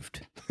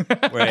removed?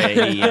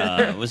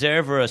 Where was there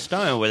ever a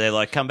stone where they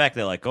like come back?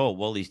 They're like, "Oh,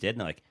 Wally's dead."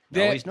 And like, no,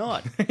 They're- he's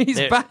not. He's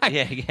back.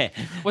 Yeah.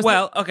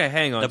 Okay,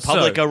 hang on. The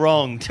public are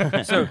wronged.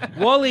 So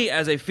Wally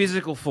as a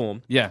physical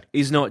form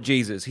is not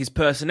Jesus. His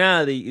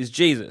personality is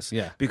Jesus.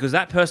 Yeah. Because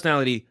that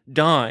personality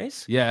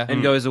dies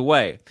and goes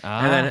away.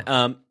 And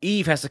then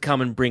Eve has to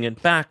come and bring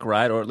it back,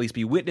 right? Or at least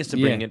be witness to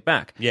bringing it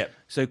back. Yeah.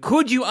 So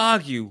could you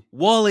argue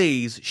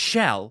Wally's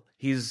shell,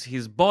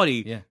 his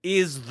body,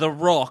 is the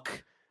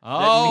rock?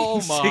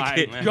 Oh that needs to my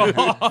get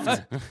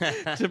god!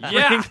 to bring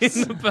Yes.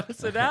 in the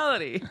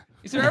personality.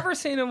 Is there ever a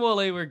scene in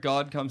Wall-E where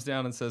God comes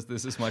down and says,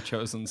 "This is my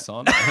chosen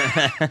son"?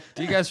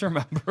 Do you guys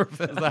remember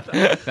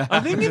that? I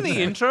think in the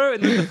intro,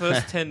 in the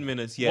first 10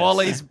 minutes, yes.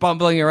 Wally's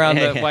bumbling around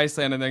the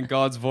wasteland, and then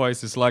God's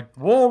voice is like,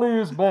 "Wally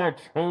is my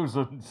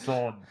chosen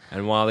son."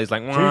 And Wally's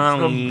like,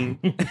 Wally.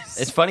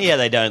 It's funny how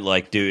they don't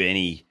like do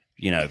any,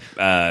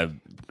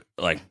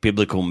 like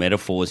biblical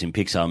metaphors in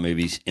Pixar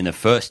movies in the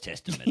First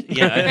Testament.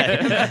 You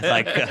know,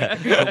 like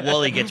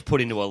Wally gets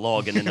put into a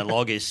log and then the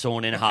log is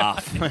sawn in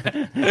half.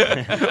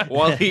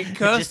 Wally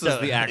curses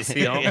the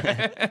axiom.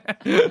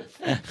 The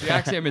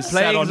axiom is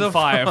set Plagues on of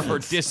fire gods. for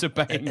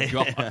disobeying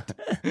God.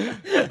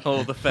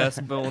 All the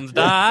firstborns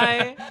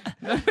die.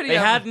 They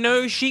had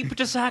no sheep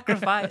to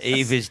sacrifice.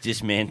 Eve is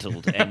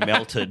dismantled and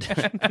melted.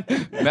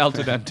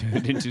 Melted and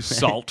turned into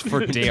salt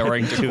for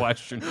daring to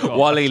question God.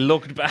 Wally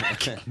looked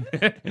back.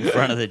 in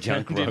front of the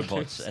junk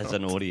robots as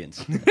an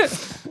audience.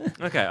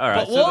 Okay, all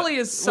right. But Wally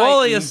is Satan.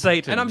 Wally is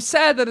Satan. And I'm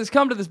sad that it's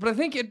come to this, but I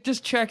think it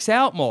just checks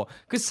out more.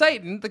 Because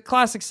Satan, the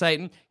classic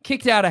Satan,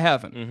 kicked out of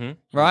heaven,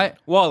 right?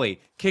 Wally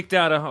kicked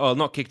out of, well,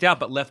 not kicked out,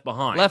 but left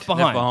behind. Left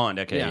behind. Left behind,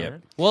 okay, yeah.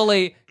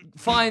 Wally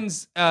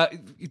finds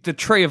the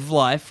tree of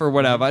life or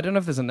whatever. I don't know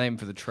if there's a name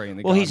for the tree in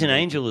the Well, he's an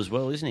garden. angel as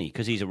well, isn't he?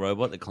 Because he's a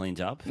robot that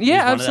cleans up.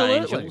 Yeah, He's one of the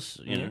absolutely.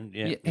 angels, you know,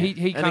 yeah.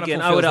 He And kind again,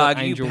 of I would fulfills that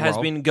argue angel has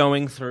role. been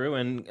going through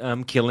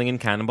and killing and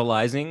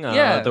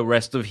cannibalizing the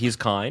rest of his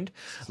kind,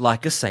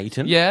 like a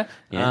Satan. Yeah.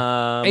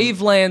 Um,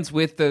 Eve lands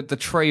with the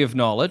tree of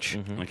knowledge.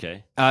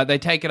 Okay. They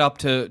take it up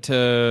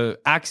to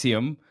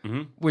Axiom,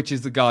 which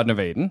is the Garden of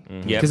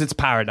Eden, because it's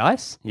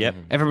paradise. Yep.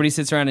 Everybody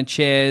sits around in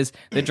chairs.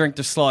 They drink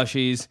their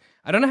slushies.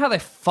 I don't know how they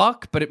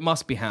fuck, but it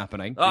must be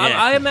happening.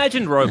 I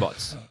imagined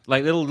robots,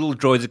 like little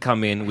droids that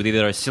come in with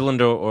either a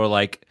cylinder or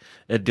like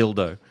a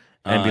dildo,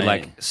 and be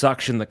like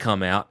suction that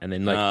come out and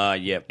then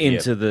like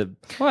into the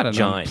Well, I don't know.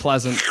 giant.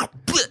 Pleasant.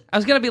 I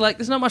was going to be like,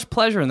 there's not much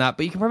pleasure in that,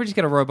 but you can probably just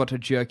get a robot to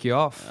jerk you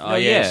off. Oh,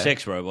 yeah, yeah.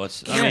 sex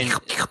robots. I mean,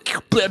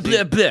 Blah,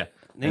 blah, blah. think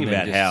And about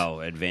then just- how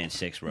advanced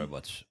sex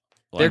robots.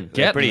 They're They're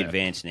getting pretty there.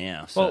 advanced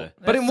now. So. Well,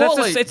 but in That's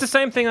Wall-E, it's the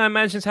same thing I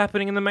imagine is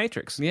happening in the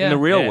Matrix. Yeah. In the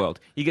real Yeah. world,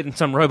 you're getting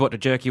some robot to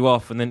jerk you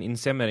off and then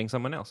inseminating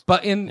someone else.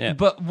 But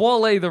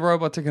Wall-E, the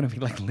robots are going to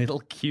be like little,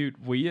 cute,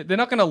 weird. They're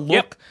not going to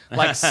look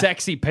like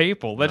sexy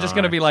people. They're just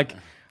going to be like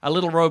a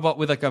little robot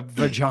with like a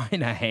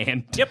vagina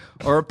hand,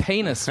 or a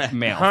penis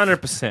mouth.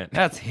 100%.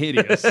 That's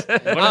hideous.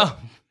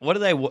 What are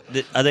they?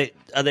 Are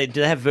they?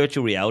 Do they have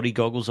virtual reality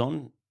goggles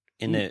on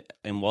in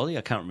Wally?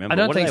 I can't remember. I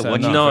don't what think are they so,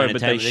 watching no. for No,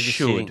 but they entertainment? They're just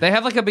should. sitting- They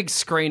have like a big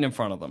screen in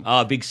front of them.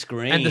 Oh, a big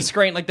screen. And the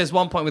screen, like, there's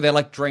one point where they're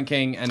like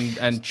drinking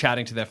and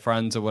chatting to their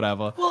friends or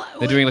whatever.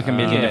 They're doing like a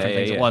million different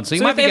things at once. So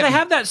you might if be they getting...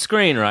 have that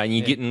screen, right, and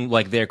you're getting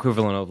like their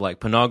equivalent of like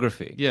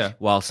pornography, Yeah.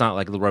 while it's not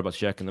like the robots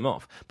jerking them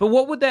off. But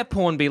what would that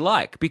porn be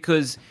like?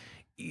 Because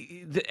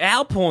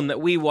our porn that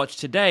we watch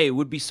today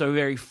would be so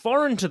very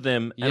foreign to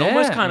them and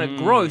almost Yeah. kind of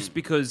gross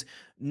because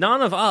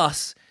none of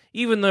us,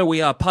 even though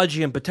we are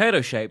pudgy and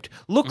potato shaped,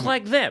 look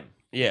like them.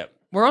 Yeah.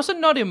 We're also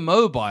not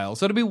immobile,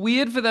 so it'd be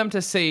weird for them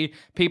to see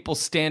people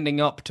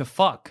standing up to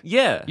fuck.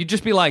 Yeah. You'd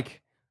just be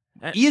like,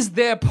 is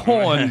there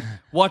porn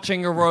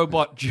watching a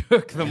robot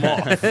jerk them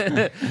off?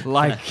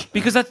 Like,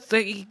 Because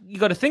you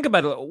got to think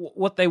about it,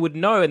 what they would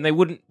know, and they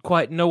wouldn't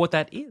quite know what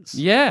that is.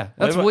 yeah,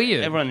 that's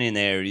weird. Everyone in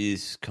there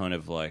is kind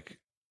of like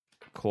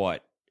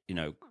quite,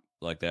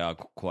 like they are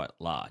quite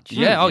large.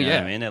 Yeah, oh, You know yeah.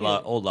 what I mean, they're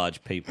like all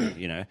large people.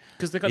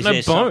 Because they've got Is no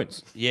there some-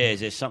 bones. Is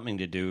there something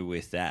to do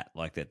with that?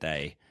 Like that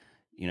they,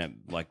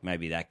 like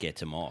maybe that gets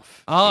them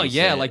off. Oh, Is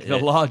yeah, there- like the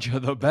larger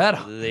the better.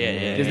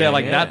 Yeah, Because they're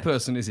like, yeah. that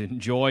person is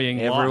enjoying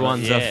life.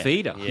 Everyone's Yeah. a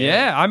feeder.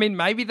 Yeah, I mean,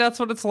 maybe that's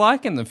what it's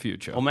like in the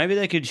future. Or maybe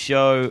they could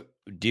show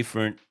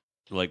different,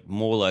 like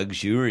more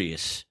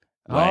luxurious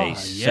Oh,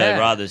 ways. yeah. So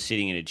rather than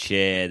sitting in a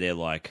chair, they're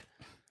like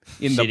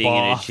In the sitting in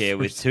a bath. chair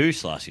with two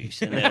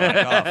slushies, and they're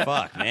like, "Oh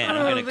fuck, man,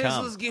 I'm gonna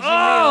come."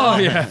 Oh,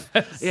 yeah.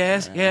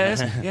 Yes.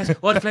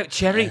 What flavor?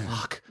 Cherry?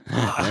 Fuck.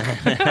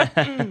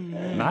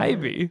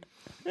 Maybe.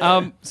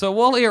 So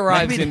Wally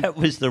arrives Maybe in... that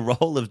was the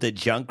role of the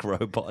junk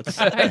robots.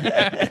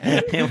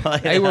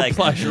 They were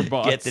pleasure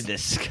bots. Get the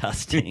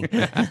disgusting.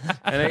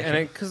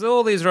 And because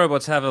all these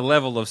robots have a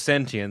level of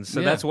sentience, so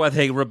Yeah. that's why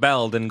they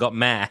rebelled and got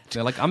mad.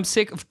 They're like, I'm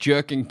sick of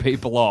jerking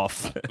people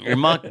off. And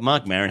Mark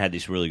Maron had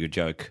this really good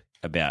joke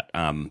about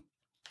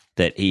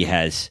that he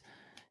has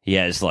he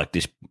has like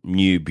this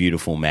new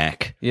beautiful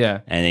Mac. Yeah.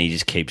 And then he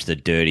just keeps the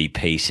dirty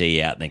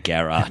PC out in the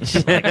garage.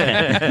 He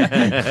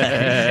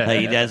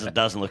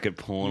doesn't look at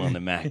porn on the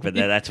Mac, but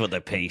that's what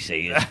the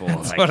PC is for.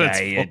 That's like, what it's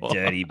hey, for. you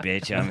dirty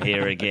bitch, I'm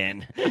here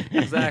again.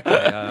 Exactly.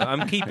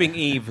 I'm keeping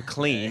Eve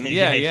clean.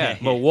 Yeah.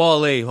 But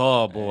Wally,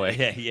 oh boy,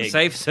 Yeah.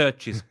 safe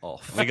search is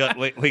off. We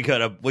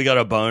got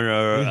a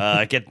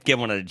boner. Get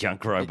one of the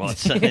junk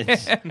robots.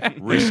 It's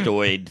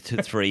Ristoid to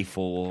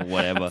 3-4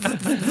 whatever.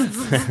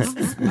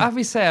 I'll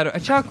be sad. A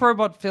junk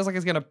robot feels like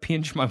it's going to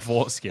pinch my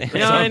foreskin. or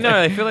No, I something. know.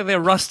 I feel like they're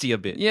rusty a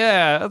bit.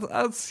 Yeah,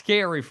 that's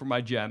scary for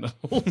my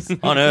genitals.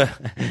 On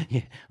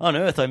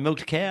Earth, I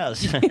milked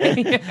cows.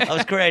 I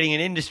was creating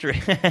an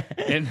industry.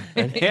 And-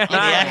 On the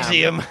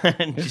Axiom,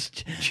 and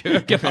just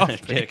Jerking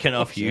off. jerking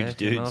off huge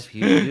Jerking dudes. off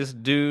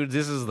huge dudes.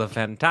 This is the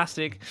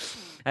fantastic.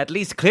 At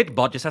least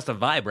Clitbot just has to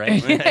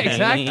vibrate. Yeah,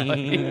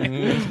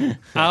 exactly.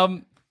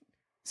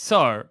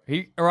 So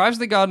he arrives at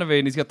the Garden of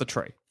Eden. He's got the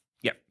tree.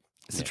 Yep.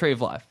 It's the tree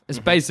of life. It's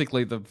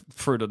basically the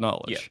fruit of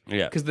knowledge.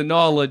 Yeah. Because the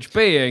knowledge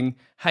being,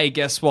 hey,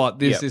 guess what?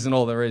 This Yep. isn't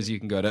all there is. You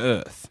can go to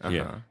Earth.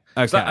 Yeah.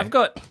 Okay. So I've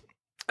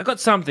got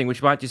something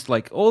which might just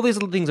like all these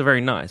little things are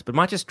very nice, but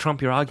might just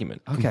trump your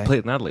argument completely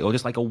and utterly, or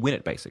just like win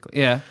it basically.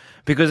 Yeah.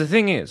 Because the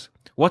thing is,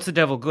 what's the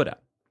devil good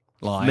at?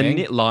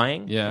 Lying.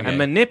 Lying. Yeah. And Okay.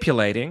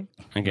 manipulating.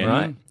 Okay.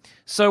 Right.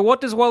 So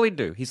what does Wally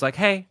do? He's like,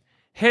 hey.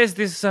 Here's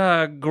this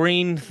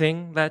green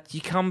thing that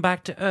you come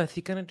back to Earth,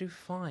 you're gonna do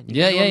fine.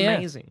 You're gonna do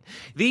amazing.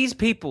 These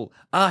people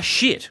are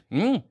shit.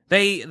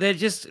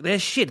 They're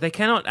shit. They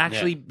cannot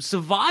actually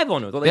survive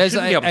on Earth. Or they There's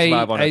shouldn't be able to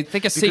survive on Earth. I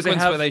think a because they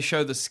sequence have- where they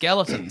show the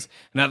skeletons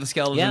and how the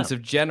skeletons Yeah.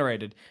 have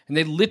generated, and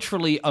they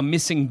literally are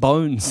missing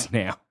bones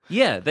now.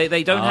 Yeah,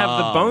 they don't have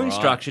the bone right.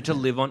 structure to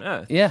live on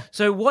Earth. Yeah.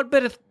 So what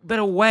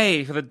better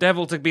way for the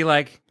devil to be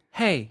like,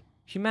 hey,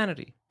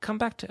 humanity, come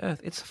back to Earth.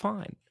 It's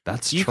fine.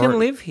 That's you true. can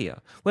live here.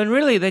 When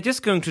really they're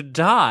just going to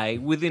die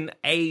within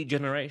a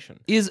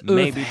generation. Is Earth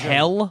Maybe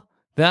hell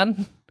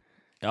then?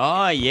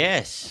 Oh,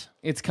 yes.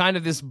 It's kind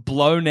of this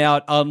blown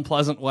out,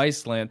 unpleasant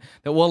wasteland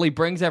that Wally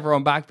brings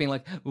everyone back, being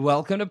like,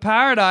 welcome to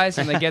paradise.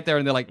 And they get there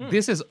and they're like,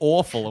 this is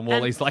awful. And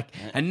Wally's like,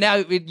 and now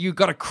you've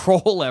got to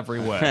crawl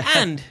everywhere.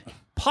 And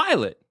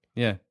Pilate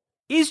Yeah.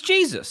 is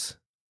Jesus.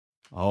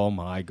 Oh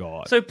my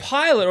God. So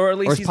Pilate, or at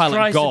least is he Pilate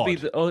tries God? to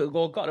be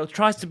or God, or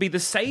tries to be the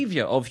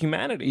savior of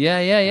humanity.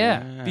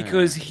 Yeah.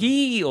 Because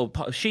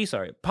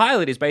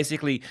Pilate is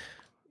basically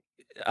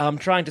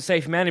trying to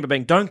save humanity by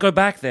being, don't go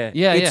back there.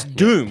 Yeah, it's yeah.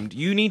 doomed.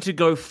 You need to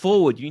go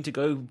forward. You need to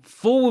go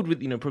forward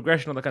with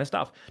progression, all that kind of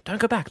stuff. Don't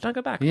go back.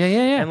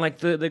 Yeah. And like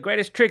the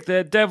greatest trick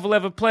the devil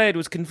ever played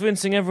was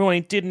convincing everyone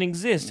he didn't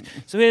exist.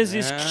 So here's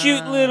this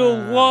cute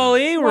little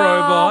Wall-E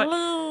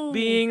robot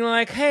being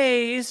like,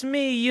 hey, it's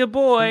me, your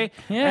boy.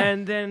 Yeah.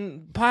 And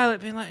then Pilate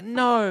being like,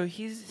 no,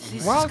 he's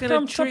just Welcome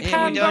going to trick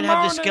Yeah, we don't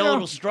have the Pandemonium.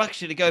 skeletal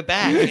structure to go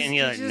back. And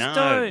you're like, just no.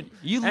 don't.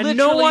 You and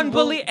no literally one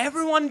will-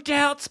 everyone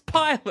doubts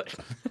Pilate.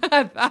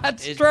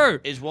 That's Is, true.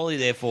 Is Wally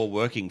therefore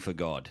working for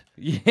God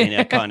in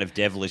a kind of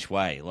devilish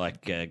way?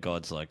 Like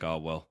God's like, oh,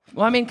 well.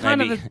 Well, I mean,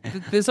 Maybe.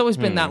 there's always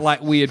been that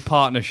like weird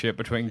partnership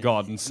between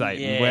God and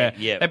Satan, Yeah, where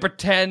yeah. they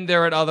pretend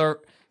they're at other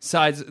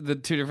sides, the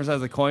two different sides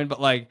of the coin, but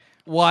like,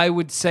 why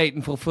would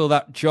Satan fulfill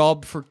that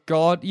job for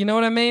God? You know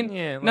what I mean?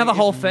 Yeah, now like the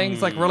whole if-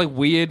 thing's like really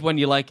weird when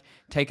you like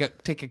take a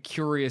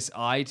curious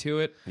eye to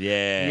it.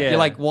 Yeah. Yeah. You're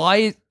like,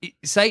 why?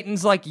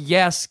 Satan's like,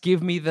 yes,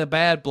 give me the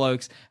bad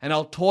blokes and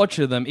I'll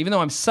torture them, even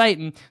though I'm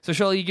Satan. So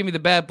surely you give me the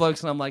bad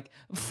blokes, and I'm like,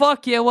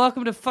 fuck yeah,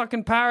 welcome to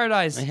fucking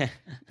paradise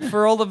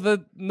for all of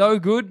the no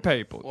good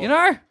people. You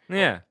know?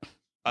 Yeah.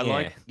 I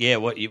like. Yeah.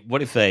 What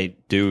if they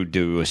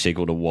do a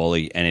sequel to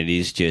Wall-E and it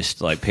is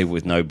just like people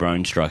with no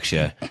bone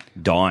structure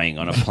dying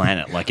on a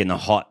planet, like in the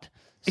hot?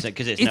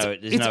 Because there's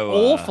It's no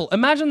awful.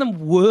 Imagine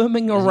them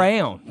worming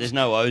around. There's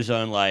no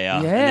ozone layer.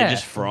 And Yeah. they're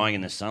just frying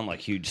in the sun like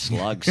huge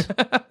slugs.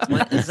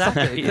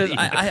 Exactly. Because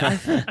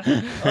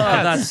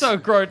That's so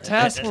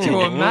grotesque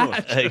to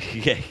imagine.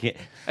 yeah.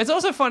 It's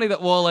also funny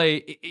that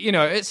Wall-E,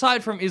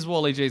 aside from is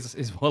Wall-E Jesus,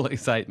 is Wall-E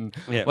Satan,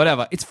 Yeah.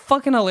 whatever, it's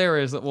fucking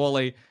hilarious that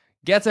Wall-E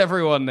gets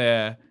everyone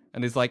there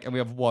and is like, and we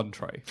have one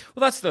tree.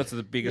 Well, that's the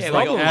biggest Yeah,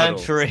 we problem. got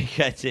with one it tree.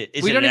 That's it.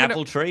 Is We it don't an even-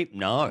 apple tree?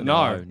 No.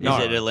 No. Is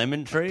it a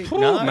lemon tree? all.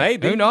 No.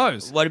 Maybe. Who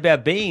knows? What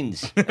about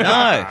beans?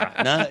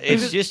 No,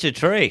 it's just a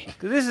tree.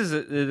 'Cause this is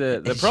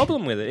the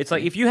problem with it. It's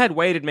like if you had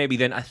waited maybe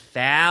then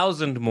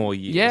 1,000 more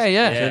years.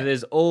 Yeah. So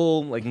there's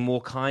all like more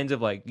kinds of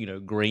like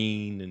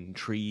green and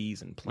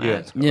trees and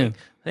plants. Yeah.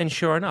 Then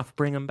sure enough,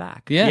 bring them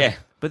back. Yeah. Yeah.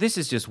 But this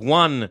is just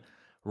one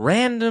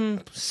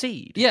random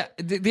seed. Yeah,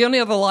 the only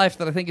other life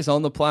that I think is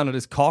on the planet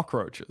is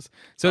cockroaches.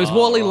 So it's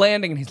Wall-E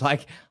landing and he's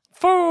like,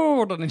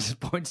 food, and he just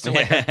points to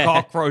like a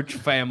cockroach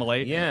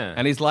family. Yeah.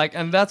 And he's like,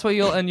 and that's where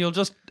you'll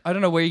just I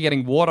don't know where you're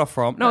getting water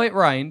from. No, it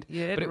rained,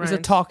 Yeah, but it it was a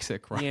rained.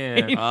 toxic rain.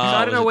 Yeah. So Oh,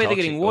 I it don't was know a where they're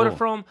toxic- getting water oh.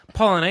 from.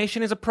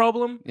 Pollination is a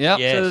problem. Yep.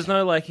 Yes. So there's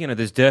no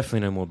there's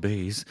definitely no more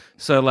bees.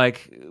 So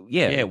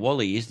Yeah,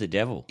 Wally is the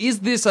devil. Is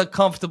this a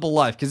comfortable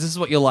life? Because this is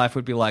what your life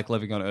would be like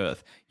living on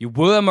Earth. You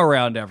worm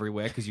around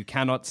everywhere because you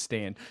cannot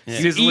stand. You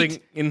sizzling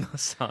eat- in the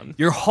sun.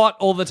 You're hot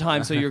all the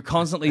time, so you're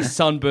constantly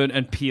sunburned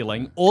and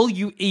peeling. All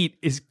you eat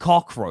is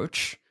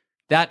cockroach.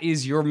 That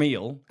is your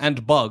meal,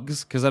 and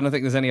bugs, because I don't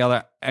think there's any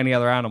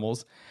other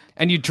animals.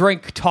 And you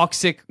drink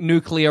toxic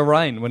nuclear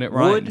rain when it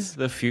Would rains.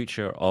 the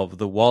future of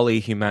the Wally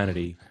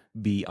humanity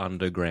be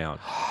underground?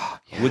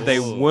 Would they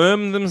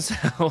worm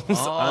themselves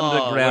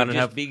underground and just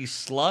have big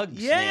slugs.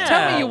 Yeah. now.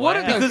 Tell me you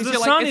wouldn't, though, Because the you're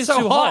like, sun it's is so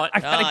too hot. hot. I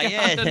gotta Oh, get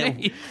yeah.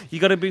 underneath. You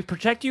got to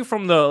protect you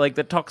from the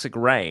the toxic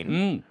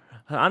rain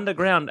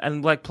underground,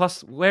 and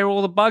plus where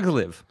all the bugs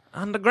live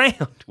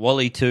underground.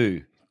 Wally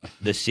 2,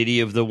 the city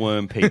of the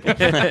worm people.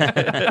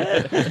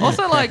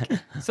 Also,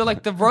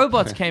 the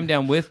robots came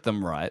down with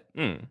them, right?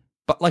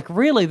 But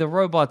really, the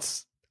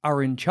robots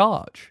are in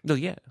charge Well,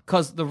 yeah.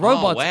 because the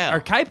robots wow.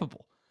 are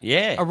capable.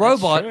 Yeah, A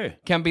robot that's true.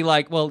 can be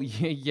like, well,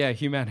 yeah,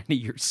 humanity,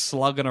 you're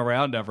slugging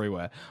around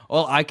everywhere.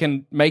 Well, I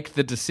can make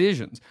the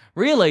decisions.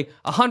 Really,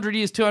 100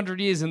 years,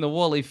 200 years in the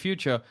Wall-E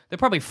future, they're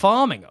probably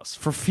farming us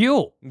for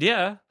fuel.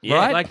 Yeah,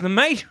 Right? like the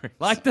Matrix.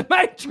 Like the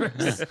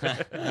Matrix.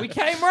 We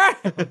came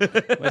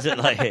round. Was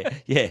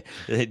it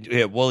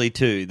yeah, Wally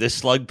 2, the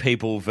slug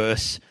people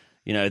versus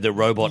the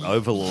robot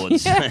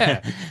overlords.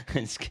 Yeah.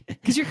 It's-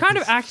 Because you're kind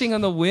of acting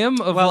on the whim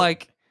of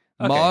okay.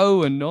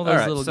 Mo and all those All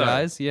right, little so-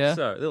 guys. Yeah.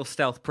 So, a little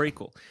stealth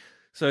prequel.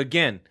 So,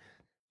 again,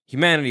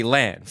 humanity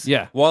lands.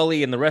 Yeah.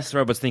 Wally and the rest of the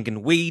robots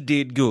thinking, we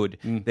did good.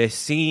 They're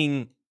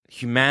seeing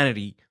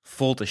humanity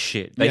fall to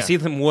shit. They Yeah. see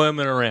them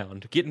worming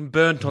around, getting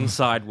burnt on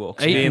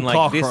sidewalks, Eating being like,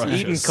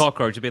 cockroaches. eating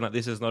cockroaches, being like,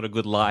 this is not a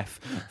good life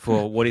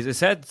for what is it?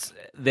 Said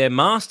their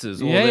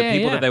masters or Yeah, the yeah,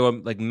 people yeah. that they were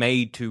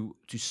made to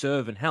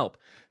serve and help.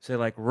 So they're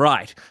like,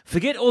 right,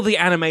 forget all the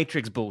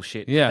Animatrix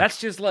bullshit. Yeah. That's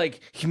just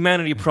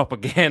humanity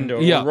propaganda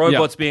or Yeah,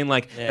 robots being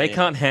like, they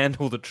can't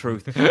handle the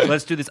truth. So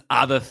let's do this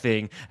other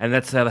thing. And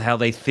that's how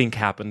they think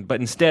happened. But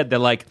instead, they're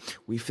like,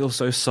 we feel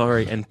so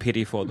sorry and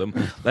pity for them.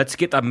 Let's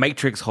get the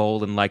Matrix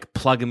hole and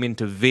plug them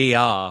into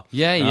VR.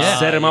 Yeah, and yeah.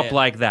 set them up yeah.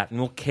 like that. And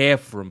we'll care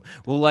for them.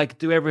 We'll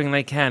do everything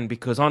they can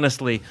because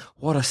honestly,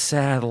 what a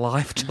sad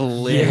life to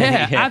live.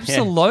 Yeah,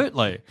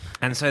 absolutely.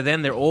 And so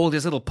then they're all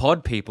these little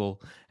pod people.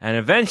 And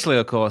eventually,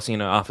 of course,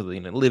 after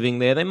living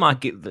there, they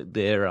might get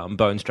their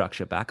bone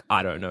structure back.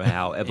 I don't know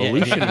how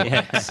evolution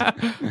works.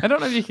 I don't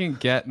know if you can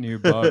get new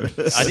bones.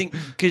 I think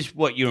because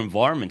your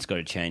environment's got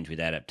to change with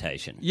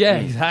adaptation. Yeah,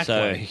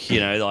 exactly. So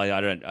I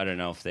don't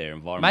know if their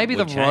environment Maybe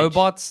the would change.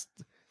 robots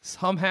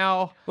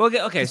somehow. Well,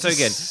 okay, so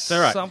again,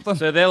 Something.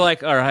 so they're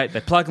like, all right, they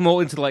plug them all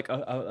into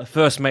a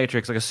first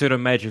matrix, like a pseudo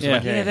matrix.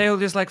 Yeah. They'll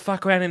just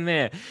fuck around in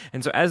there.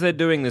 And so as they're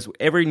doing this,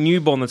 every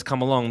newborn that's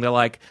come along, they're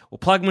like, we'll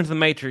plug them into the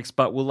matrix,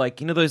 but we'll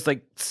those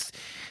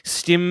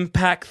stim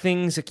pack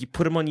things, you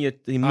put them on your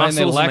muscles and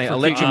they electrocute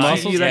electrocute your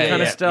muscles? you, that Yeah,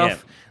 kind of yeah,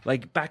 stuff.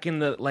 Like back in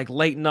the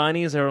late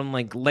 90s, they're on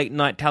late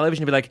night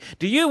television. Be like,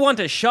 do you want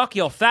to shock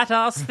your fat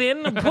ass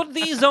thin? Put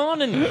these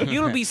on and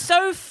you'll be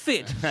so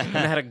fit. And they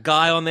had a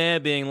guy on there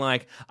being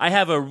like, I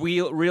have a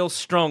real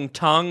strong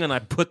tongue and I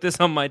put this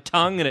on my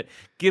tongue and it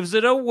gives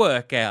it a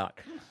workout.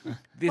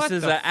 This What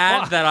is the an ad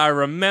fuck? that I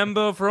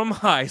remember from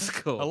high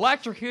school.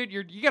 Electrocute,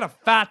 you got a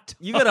fat.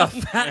 You got a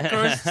fat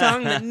gross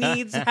tongue that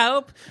needs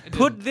help?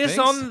 Put this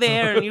think on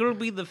there and you'll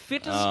be the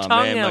fittest Oh,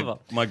 tongue man, ever.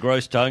 my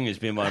gross tongue has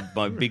been my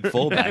big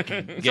fallback.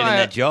 Getting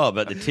that job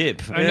at the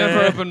tip. I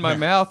never open my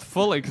mouth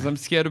fully because I'm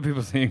scared of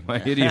people seeing my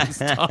hideous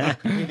tongue.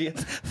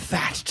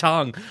 Fat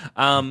tongue.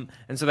 And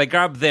so they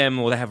grab them,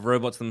 or they have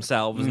robots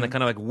themselves, and they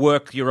kind of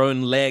work your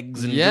own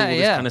legs and do all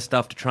this kind of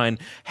stuff to try and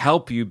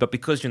help you. But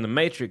because you're in the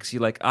Matrix,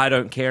 you're like, I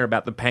don't care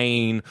about the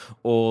pain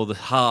or the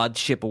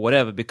hardship or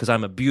whatever because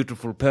I'm a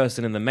beautiful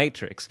person in the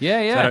Matrix. Yeah,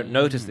 So yeah. I don't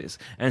notice this.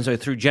 And so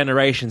through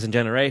generations and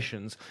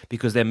generations,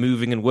 because they're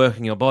moving and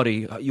working your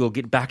body, you'll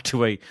get back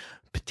to a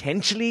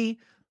potentially...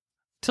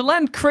 To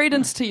lend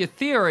credence to your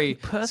theory,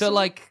 so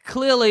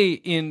clearly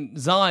in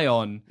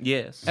Zion,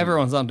 Yes.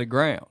 everyone's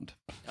underground.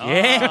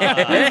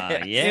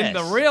 Yes. In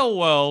the real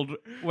world,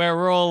 where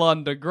we're all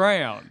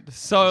underground.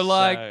 So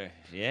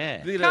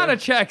yeah. kind of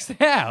checks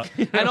out.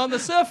 And on the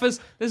surface,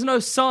 there's no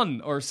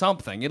sun or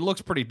something. It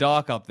looks pretty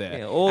dark up there.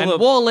 Yeah, all and the-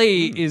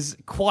 Wall-E is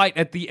quite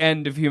at the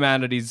end of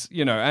humanity's,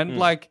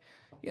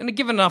 and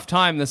given enough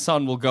time, the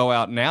sun will go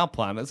out in our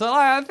planet. So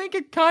I think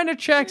it kind of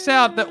checks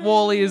out that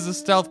Wall-E is a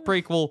stealth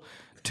prequel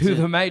to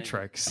The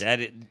Matrix.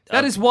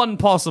 That is one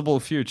possible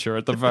future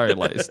at the very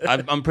least.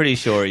 I'm pretty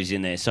sure he's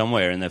in there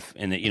somewhere in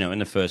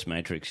the first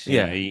Matrix.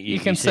 Yeah. you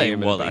can see him in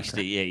the Wally.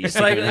 background. Yeah, you It's see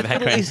like him a in the little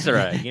background. Easter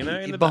egg,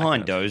 in the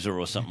Behind background. Dozer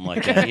or something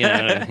like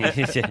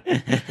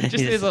that.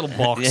 Just his little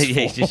box.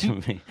 he's just-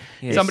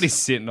 Somebody's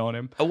sitting on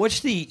him.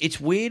 It's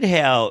weird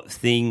how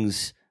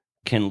things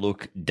can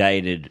look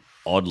dated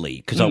oddly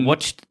because I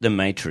watched The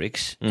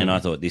Matrix and I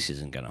thought this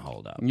isn't going to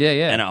hold up. Yeah,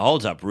 yeah. And it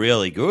holds up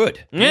really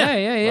good. Yeah.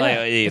 Like,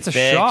 the It's a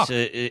effects, shock.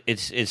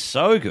 It's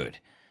so good.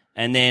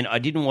 And then I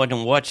didn't want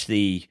to watch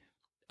the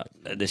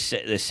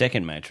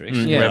second Matrix.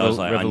 Yeah. Where I was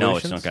like, I know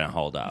it's Revolutions? not going to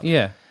hold up.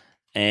 Yeah.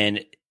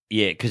 And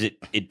yeah, because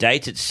it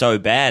dates it so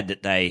bad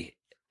that they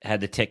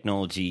had the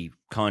technology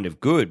kind of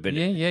good, but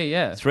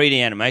Yeah.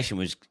 3D animation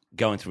was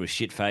going through a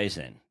shit phase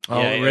then. Oh,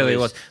 Yeah, it really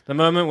was. The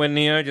moment when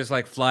Neo just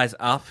like flies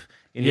up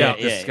in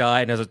the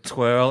sky and has a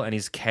twirl and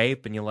his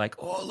cape, and you're like,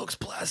 oh, it looks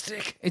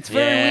plastic. It's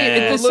very Yeah. weird.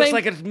 It It's looks the same,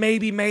 like it's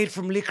maybe made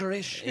from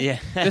licorice. Yeah.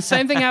 the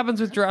same thing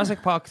happens with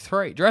Jurassic Park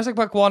 3. Jurassic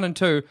Park 1 and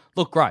 2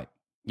 look great.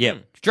 Yeah.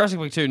 Jurassic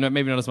Park 2, no,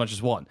 maybe not as much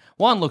as 1.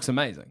 1 looks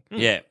amazing.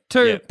 Yeah.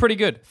 2, Yeah. pretty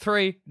good.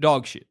 3,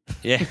 dog shit.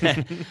 Yeah.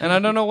 And I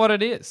don't know what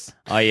it is.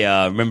 I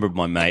remember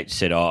my mate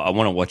said, I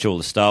want to watch all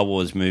the Star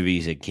Wars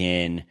movies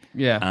again.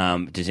 Yeah.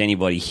 Does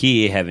anybody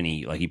here have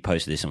any, like he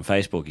posted this on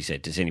Facebook, he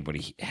said, does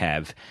anybody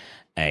have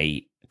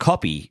a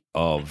copy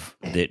of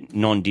the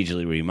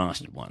non-digitally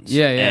remastered ones?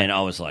 Yeah. And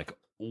I was like,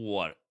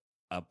 what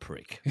a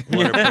prick.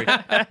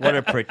 What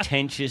a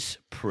pretentious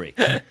prick.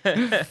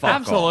 Fuck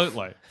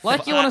Absolutely. off.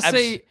 Like you want to Abs-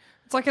 see...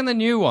 It's like in the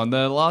new one,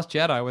 The Last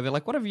Jedi, where they're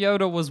like, what if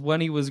Yoda was when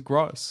he was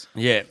gross?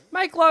 Yeah.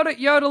 Make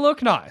Yoda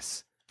look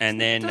nice. And It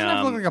then... doesn't have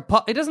to look like a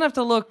pup. It doesn't have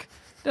to look...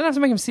 Don't have to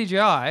make him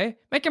CGI.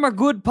 Make him a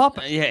good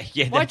puppet. yeah.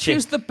 Why that's it.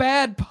 choose the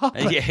bad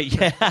puppet?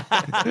 Yeah.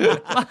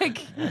 Like,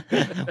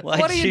 Why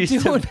what are you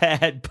choose doing? the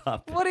bad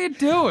puppet? What are you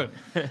doing?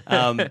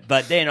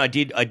 But then I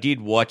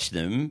did watch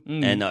them,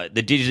 and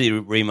the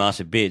digitally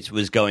remastered bits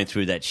was going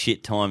through that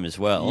shit time as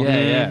well.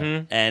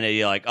 Yeah. And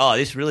you're like, oh,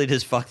 this really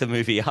does fuck the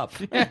movie up.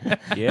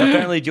 Yeah.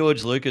 Apparently,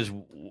 George Lucas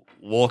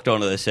walked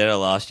onto the set of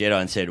Last Jedi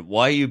and said,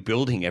 "Why are you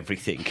building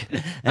everything?"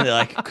 And they're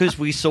like, "Because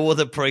we saw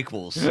the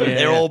prequels.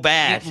 They're all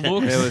bad." It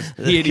looks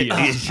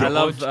hideous. I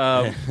love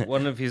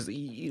one of his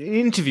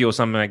interview or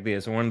something like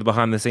this, or one of the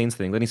behind the scenes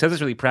things, and he says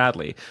this really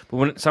proudly. But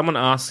when someone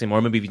asks him,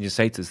 or maybe even just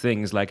says this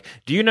thing, is like,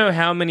 "Do you know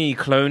how many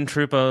clone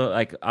trooper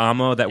like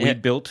armor that we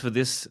built for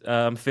this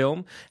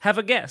film? Have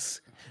a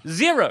guess."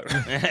 0.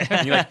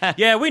 And you're like,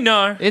 yeah, we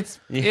know. It's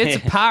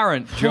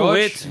apparent, Oh, George.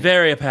 it's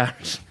very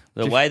apparent.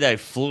 The way they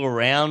flew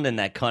around and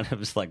that kind of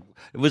was like,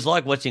 it was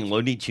like watching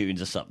Looney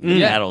Tunes or something.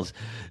 Yeah. Battles.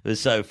 It was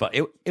so fun.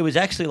 It was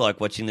actually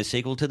like watching the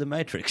sequel to The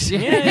Matrix.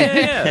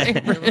 Yeah.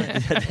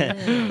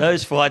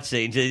 Those fight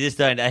scenes,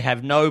 they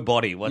have no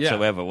body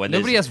whatsoever. When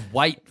Nobody there's- has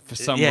weight for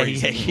some Yeah,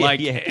 reason. yeah, like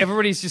yeah.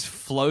 everybody's just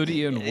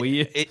floaty and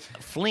weird. It's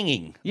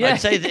flinging. Yeah.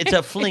 I'd say it's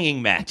a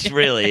flinging match,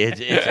 really.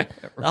 The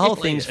whole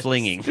thing's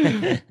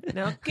flinging.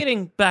 Now,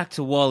 getting back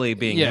to Wally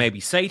being Yeah. maybe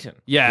Satan.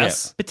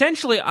 Yes.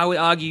 Potentially, I would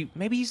argue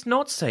maybe he's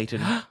not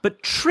Satan,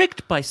 but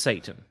tricked by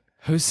Satan.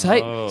 Who's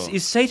Satan?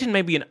 Is Satan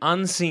maybe an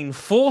unseen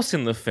force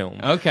in the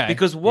film? Okay.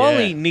 Because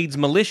Wally Yeah. needs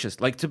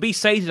malicious. Like, to be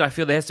Satan, I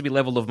feel there has to be a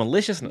level of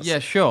maliciousness. Yeah,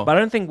 sure. But I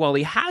don't think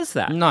Wally has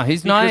that. No,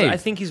 he's because naive. I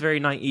think he's very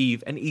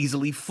naive and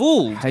easily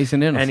fooled. He's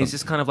an innocent. And he's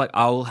just kind of like,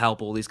 I'll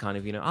help all these kind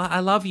of, I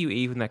love you,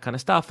 Eve, and that kind of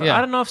stuff. But Yeah.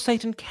 I don't know if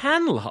Satan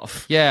can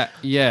love. Yeah.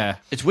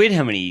 It's weird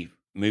how many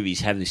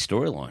movies have this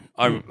storyline.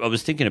 I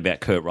was thinking about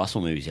Kurt Russell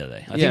movies the other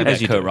day. I think Yeah. about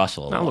As you Kurt do.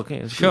 Russell a lot. Oh, look, yeah,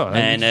 it's Sure. good.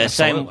 And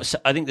Absolutely.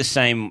 I think the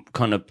same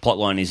kind of plot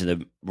line is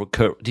the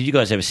Kurt. Did you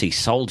guys ever see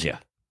Soldier?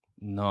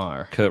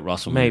 No. Kurt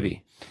Russell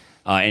Maybe.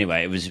 movie?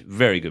 Anyway, it was a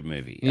very good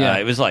movie. Yeah.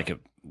 It was like it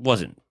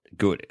wasn't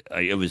good.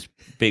 It was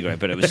bigger,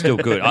 but it was still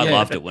good. I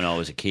loved it when I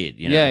was a kid.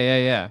 You know?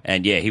 Yeah.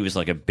 And yeah, he was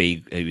like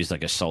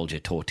a soldier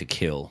taught to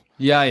kill.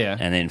 Yeah.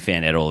 And then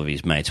found out all of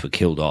his mates were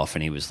killed off,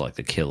 and he was like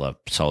the killer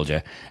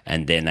soldier.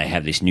 And then they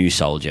have this new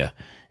soldier,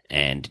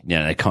 and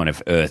they kind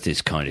of Earth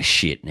is kind of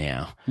shit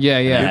now. Yeah.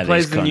 And Yeah. they Who have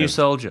plays this the kind new of-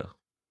 soldier?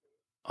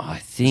 I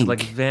It's think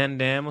like Van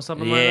Damme or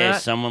something like yeah,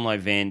 that? someone like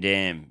Van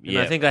Damme. And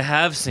Yeah, I think I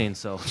have seen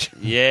Soldier.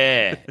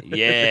 yeah,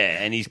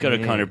 and he's got a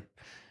kind of.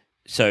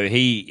 So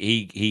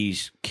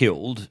he's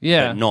killed,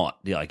 Yeah. but not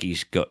like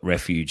he's got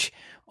refuge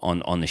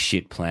on the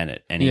shit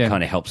planet, and he Yeah.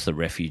 kind of helps the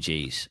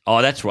refugees.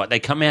 Oh, that's right.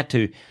 They've got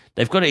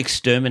to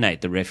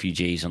exterminate the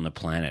refugees on the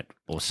planet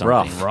or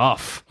something.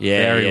 Rough.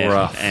 Yeah, Very yeah.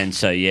 rough. And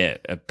so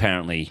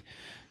apparently,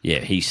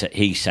 he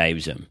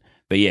saves them.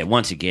 But yeah,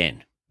 once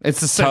again, It's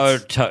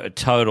the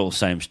total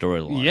same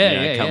storyline.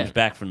 Yeah, comes yeah.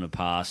 back from the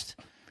past.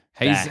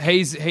 He's back.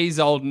 he's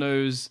old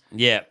news,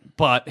 Yeah.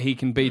 but he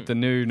can beat the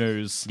new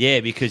news. Yeah,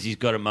 because he's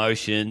got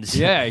emotions.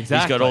 Yeah, He's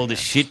exactly. got all the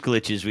shit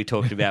glitches we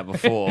talked about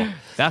before.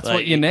 That's Like,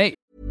 what you need.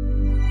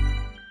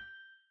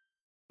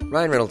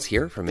 Ryan Reynolds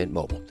here from Mint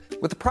Mobile.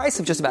 With the price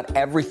of just about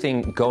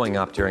everything going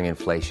up during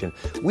inflation,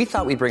 we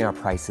thought we'd bring our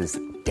prices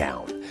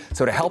down.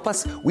 So to help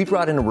us, we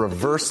brought in a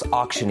reverse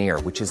auctioneer,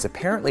 which is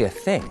apparently a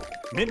thing.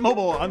 Mint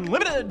Mobile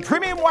Unlimited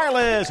Premium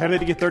Wireless. How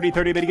to get 30,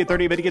 30, bit to get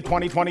 30, bit to get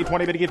 20, 20,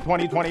 20, bit to get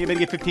 20, 20, bit to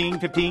get 15,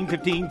 15,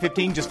 15,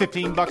 15, just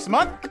 $15 a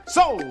month?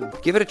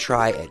 Sold! Give it a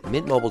try at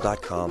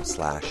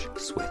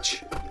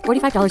mintmobile.com/switch.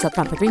 $45 up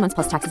front for 3 months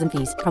plus taxes and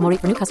fees. Promo rate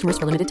for new customers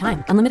for limited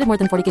time. Unlimited more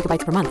than 40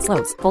 gigabytes per month.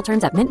 Slows full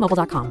terms at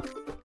mintmobile.com.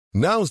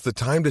 Now's the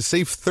time to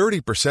save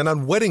 30%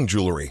 on wedding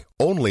jewelry,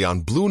 only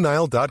on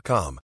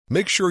BlueNile.com.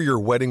 Make sure your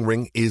wedding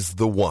ring is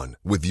the one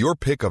with your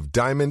pick of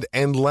diamond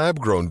and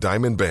lab-grown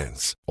diamond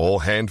bands, all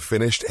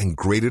hand-finished and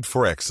graded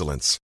for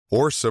excellence.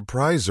 Or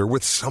surprise her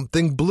with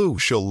something blue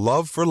she'll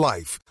love for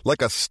life,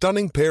 like a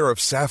stunning pair of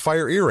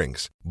sapphire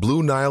earrings.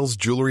 Blue Nile's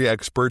jewelry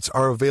experts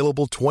are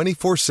available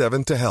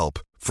 24/7 to help,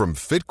 from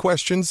fit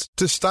questions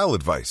to style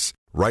advice.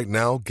 Right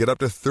now, get up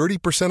to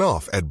 30%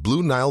 off at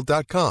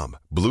BlueNile.com.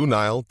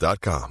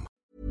 BlueNile.com.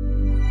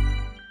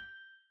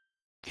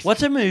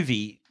 What's a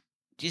movie?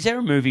 Is there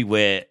a movie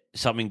where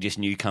something just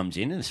new comes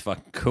in and it's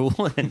fucking cool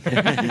and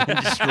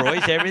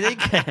destroys everything?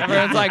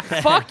 Everyone's like,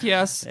 fuck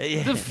yes,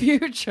 the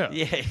future.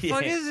 Yeah.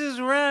 Fuck, this is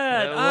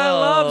rad. I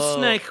love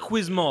Snake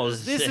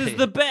Quizmos. This is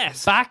the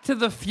best. Back to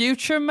the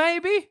Future,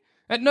 maybe?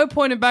 At no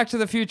point in Back to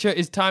the Future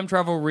is time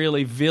travel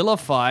really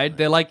vilified.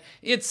 They're like,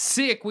 it's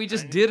sick, we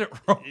just did it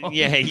wrong.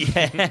 Yeah.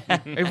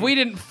 If we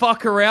didn't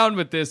fuck around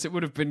with this, it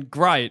would have been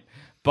great.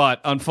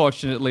 But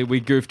unfortunately,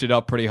 we goofed it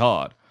up pretty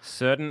hard.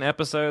 Certain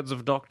episodes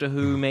of Doctor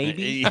Who,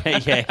 maybe.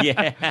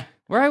 Yeah.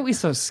 Why are we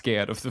so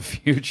scared of the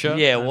future?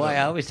 Yeah, why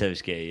are we so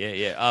scared?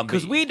 Yeah.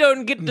 Because we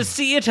don't get to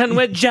see it and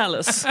we're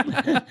jealous.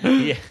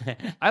 Yeah.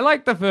 I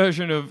like the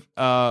version of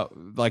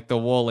like the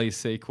WALL-E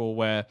sequel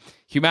where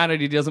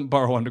humanity doesn't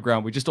burrow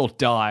underground. We just all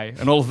die,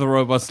 and all of the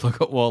robots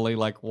look at WALL-E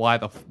like,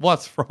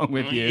 what's wrong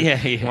with you?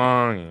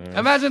 Yeah.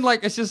 Imagine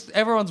like it's just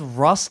everyone's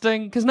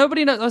rusting because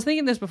nobody knows. I was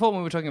thinking this before when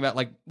we were talking about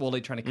like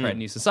WALL-E trying to create a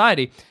new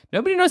society.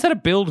 Nobody knows how to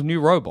build new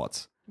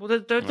robots. Well,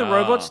 don't the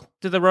robots?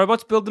 Do the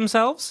robots build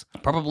themselves?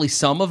 Probably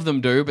some of them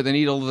do, but they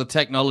need all of the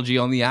technology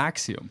on the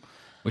Axiom,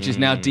 which is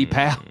now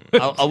depowered.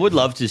 I would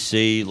love to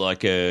see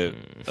like a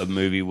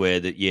movie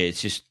where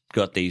it's just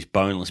got these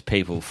boneless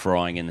people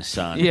frying in the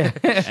sun. Yeah.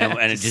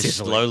 And it just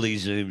slowly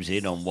zooms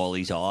in on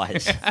Wally's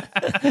eyes.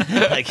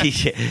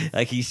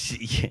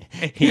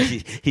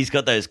 He's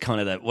got those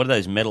kind of what are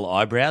those metal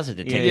eyebrows that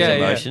detect his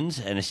emotions,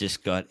 and it's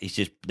just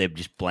they're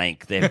just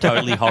blank. They're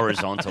totally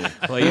horizontal.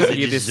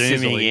 He's just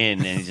zooming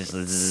in, and he just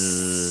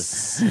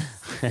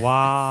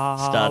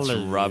starts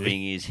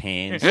rubbing his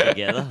hands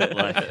together.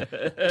 Like,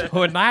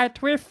 tonight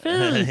we're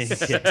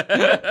fist.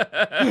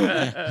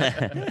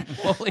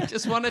 Wally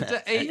just wanted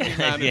to eat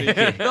humanity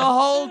the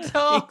whole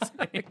time.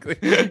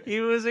 Exactly.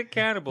 He was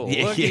accountable.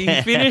 Look, he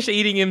finished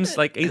eating him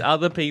like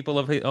other people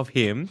of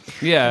him.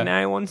 Yeah. And now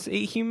he wants to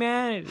eat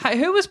humanity. Hey,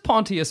 who was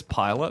Pontius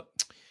Pilate?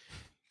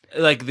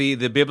 Like the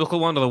biblical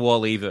one or the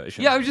WALL-E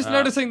version? Yeah, I was just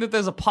noticing that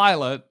there's a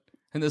Pilate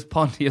and there's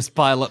Pontius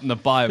Pilate in the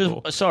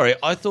Bible. Sorry,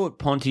 I thought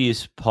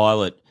Pontius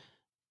Pilate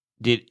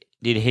did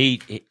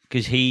he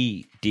because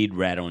he did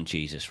rat on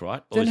Jesus,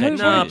 right? Or Then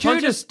was who that did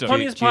Judas? Judas do?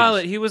 Pontius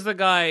Pilate, he was the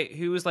guy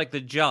who was like the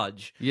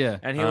judge. Yeah.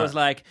 And he was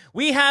like,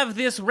 we have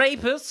this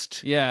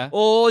rapist. Yeah.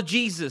 Or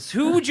Jesus.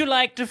 Who would you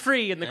like to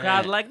free? And the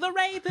crowd are like, the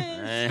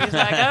rapist. He's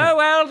like, oh,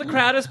 well, the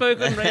crowd has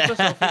spoken.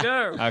 Rapist, off you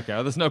go. Okay,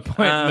 well, there's no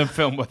point in the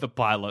film where the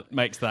pilot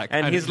makes that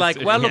kind And he's of like,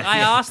 decision. well, look, I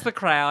asked the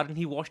crowd, and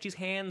he washed his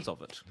hands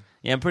of it.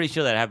 Yeah, I'm pretty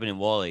sure that happened in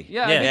Wall-E.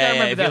 Yeah, I think I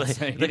remember that if you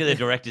scene. look at the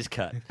director's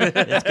cut.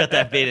 It's got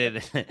that bit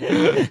in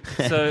it.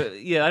 So,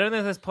 yeah, I don't know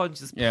if that's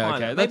Pontius Yeah,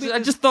 Pilate. okay. I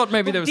just thought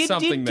maybe there was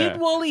something there.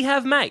 Did Wally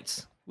have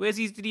mates? Did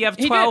he have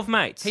He 12 did.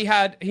 mates? He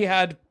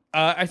had.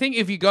 I think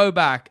if you go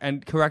back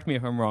and correct me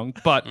if I'm wrong,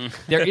 but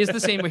there is the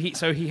scene where he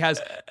has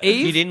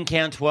Eve. You didn't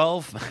count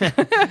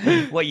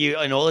 12? What,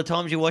 in all the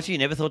times you watch it, you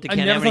never thought to I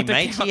count never how many thought to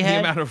mates count you the had?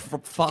 amount of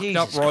fucked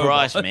Jesus up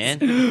robots. Christ,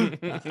 man.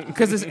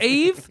 Because there's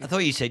Eve. I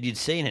thought you said you'd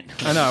seen it.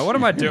 I know. What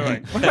am I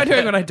doing? What am I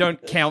doing when I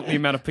don't count the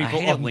amount of I people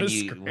hate it on when the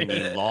you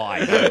screen? lie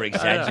or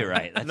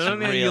exaggerate. That's Not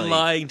only really... are you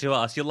lying to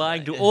us, you're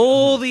lying to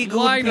all the good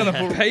Lying to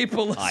people. the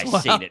people as I've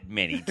well. seen it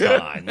many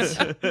times.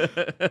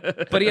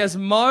 But he has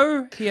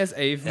Mo. He has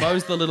Eve.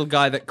 Mo's the little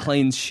guy that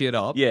cleans shit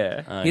up.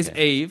 Yeah. Here's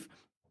Eve.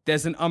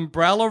 There's an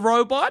umbrella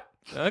robot.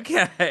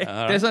 Okay.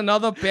 There's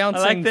another I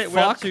bouncing like that we're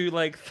up fuck. to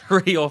like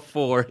 3 or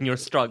 4 and you're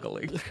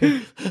struggling.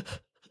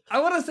 I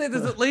want to say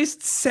there's at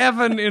least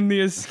 7 in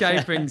the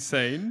escaping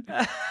scene.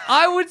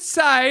 I would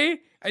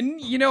say,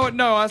 and you know what?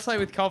 No, I say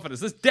with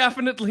confidence, there's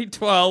definitely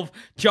 12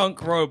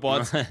 junk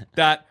robots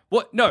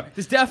No,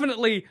 there's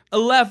definitely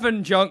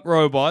 11 junk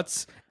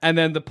robots and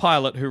then the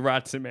pilot who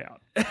rats him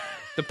out.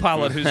 The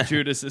pilot who's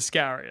Judas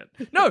Iscariot.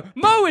 No,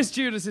 Mo is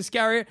Judas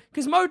Iscariot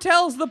because Mo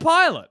tells the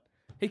pilot.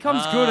 He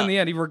comes good in the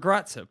end. He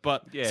regrets it,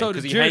 but Yeah, so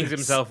because does he Judas. hangs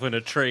himself in a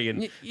tree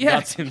and yeah.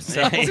 nuts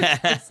himself.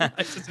 It's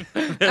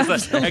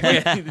like,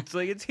 again,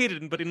 it's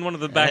hidden, but in one of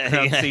the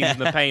background scenes in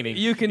the painting,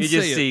 You can just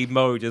see it. see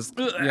Mo just.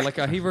 You're like,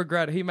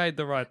 he made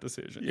the right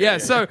decision. Yeah,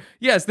 so,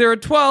 yes, there are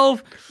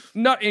 12,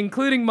 not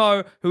including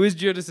Mo, who is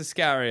Judas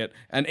Iscariot,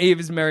 and Eve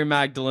is Mary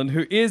Magdalene,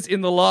 who is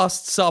in the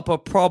Last Supper,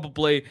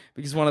 probably,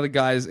 because one of the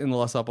guys in the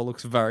Last Supper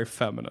looks very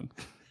feminine.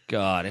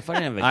 God, if I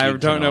didn't have a kid I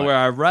don't know tonight- where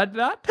I read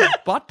that,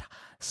 but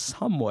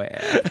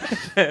somewhere.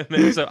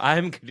 So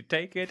I'm going to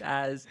take it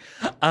as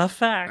a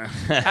fact.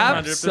 100%.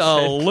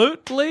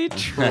 Absolutely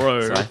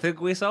true. So I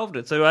think we solved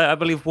it. So I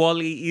believe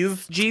Wally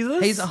is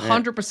Jesus. He's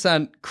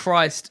 100%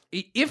 Christ,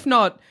 if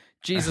not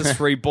Jesus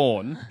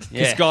reborn, because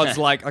Yeah. God's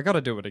like, I got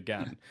to do it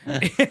again.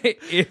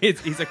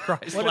 He's a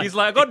Christ. He's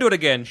like, I got to do it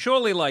again.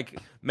 Surely, like,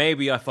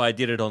 maybe if I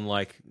did it on,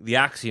 like, the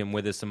Axiom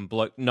where there's some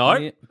bloke. No,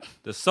 Yeah.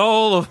 the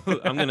soul of.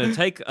 I'm going to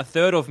take a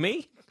third of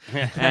me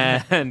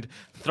and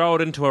throw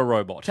it into a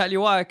robot. Tell you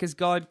why, because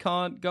God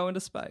can't go into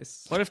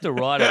space. What if the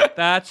writer...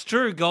 That's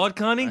true. God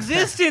can't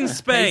exist in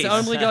space. He's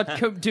only got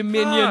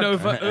dominion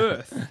over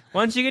Earth.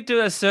 Once you get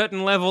to a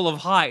certain level of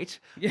height,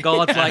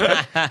 God's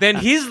like, then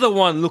he's the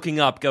one looking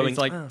up going, He's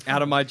like,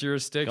 out of my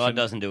jurisdiction. God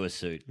doesn't do a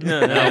suit.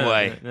 No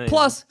way.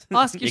 Plus,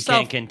 ask You yourself...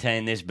 can't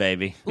contain this,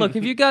 baby. Look,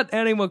 if you got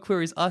any more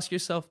queries, ask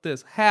yourself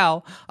this.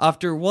 How,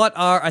 after what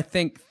are, I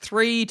think,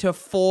 3 to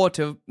 4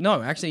 to...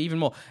 No, actually even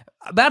more.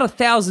 About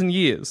 1,000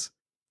 years,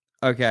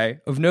 okay,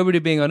 of nobody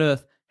being on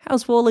Earth,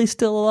 how's Wall-E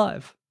still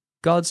alive?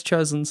 God's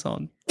chosen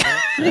son.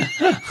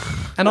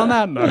 And on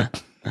that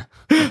note,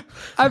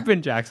 I've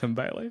been Jackson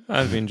Bailey.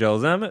 I've been Joel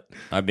Zammett.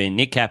 I've been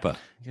Nick Kappa.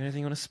 Got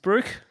anything on a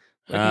spruik?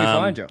 Where can we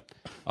find you?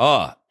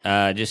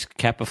 Just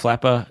Kappa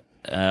Flapper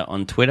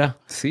on Twitter.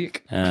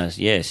 Sick.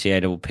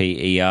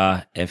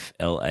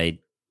 CAPPERFLAPPER.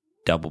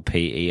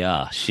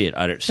 Shit,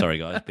 sorry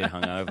guys, been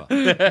hungover.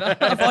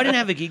 If I didn't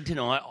have a gig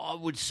tonight, I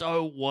would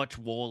so watch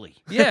Wall-E.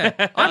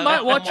 Yeah, I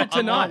might watch it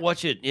tonight. I might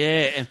watch it,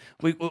 yeah, and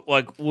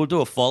we'll do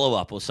a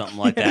follow-up or something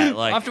like that.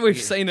 Like after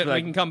we've seen it,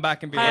 we can come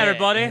back and be Hi, like,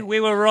 everybody. We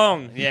were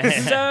wrong. Yeah.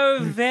 So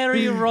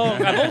very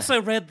wrong. I've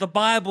also read the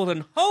Bible,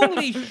 and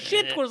holy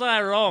shit was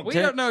I wrong. we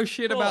don't know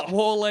shit about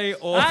Wall-E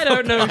or... I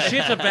don't know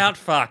shit about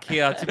fuck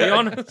here, to be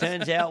honest.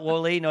 Turns out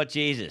Wall-E, not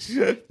Jesus.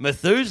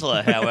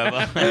 Methuselah,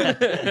 however.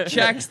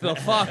 checks the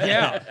fuck out.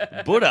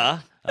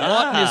 Buddha.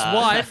 Not his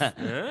wife,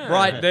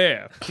 right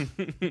there.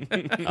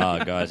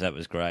 Oh, guys, that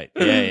was great.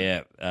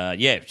 Yeah.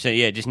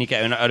 So, just Nick.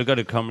 And I've got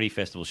a comedy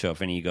festival show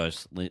if any of you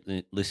guys,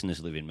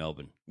 listeners, live in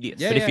Melbourne. Yes.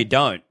 Yeah, But if you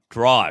don't,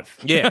 drive.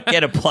 Yeah.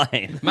 Get a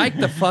plane. Make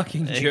the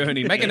fucking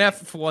journey. Make an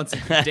effort for once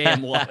in your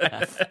damn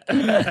life.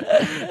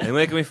 And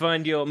where can we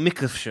find your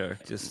Mickoff show?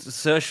 Just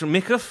search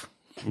Mickoff?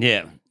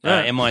 Yeah.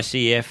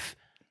 MICF,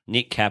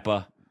 Nick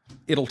Kappa.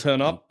 It'll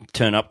turn up.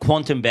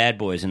 Quantum Bad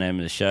Boy is the name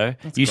of the show.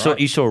 You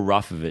saw a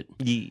rough of it.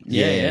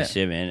 Yeah,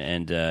 man.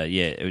 And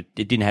it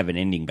didn't have an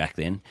ending back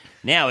then.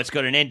 Now it's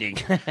got an ending.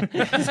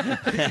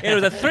 It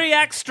was a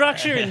 3-act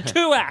structure in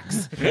 2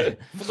 acts.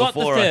 Forgot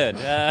the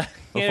third.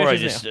 Before I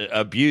just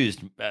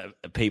abused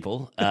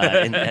people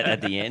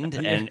at the end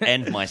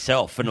and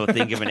myself for not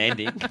thinking of an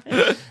ending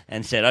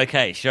and said,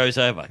 okay, show's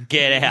over.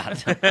 Get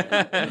out.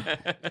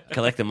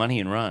 Collect the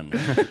money and run.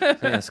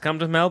 Yes, come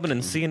to Melbourne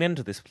and see an end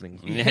to this thing.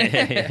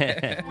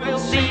 We'll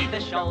see the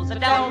shows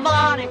at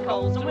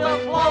Delmonico's and we'll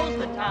close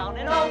the town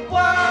in a whirl.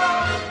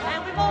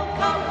 And we won't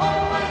come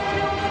home until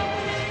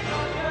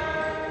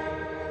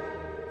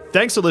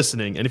Thanks for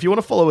listening, and if you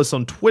want to follow us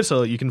on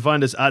Twitter, you can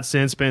find us at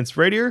Sanspants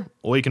Radio,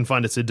 or you can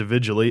find us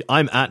individually.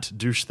 I'm at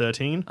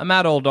Douche13. I'm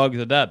at Old Dogs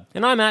Are Dead.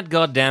 And I'm at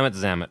Goddammit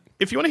Zammit.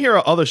 If you want to hear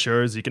our other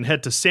shows, you can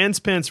head to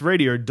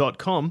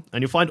sanspantsradio.com,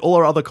 and you'll find all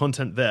our other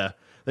content there.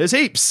 There's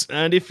heaps,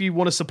 and if you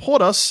want to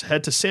support us,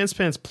 head to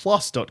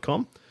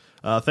sanspantsplus.com.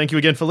 Thank you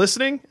again for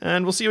listening,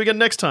 and we'll see you again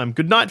next time.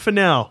 Good night for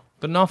now.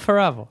 But not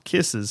forever.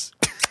 Kisses.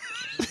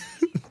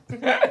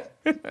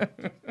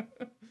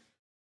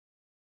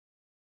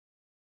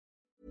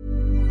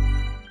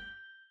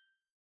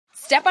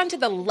 Step onto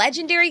the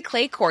legendary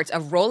clay courts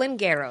of Roland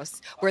Garros,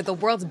 where the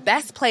world's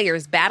best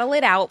players battle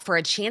it out for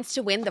a chance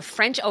to win the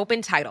French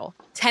Open title.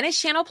 Tennis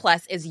Channel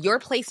Plus is your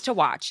place to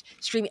watch.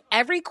 Stream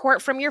every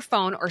court from your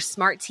phone or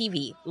smart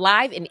TV,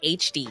 live in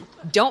HD.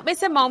 Don't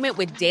miss a moment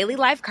with daily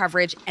live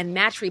coverage and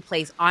match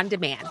replays on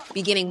demand,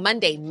 beginning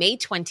Monday, May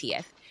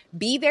 20th.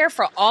 Be there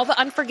for all the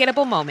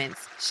unforgettable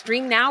moments.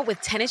 Stream now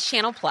with Tennis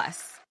Channel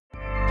Plus.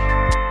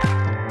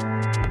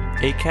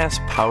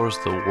 Acast powers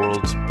the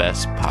world's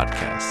best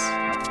podcasts.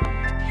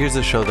 Here's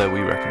a show that we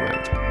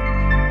recommend.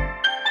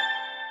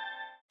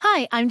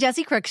 Hi, I'm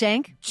Jessie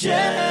Cruikshank. Jessie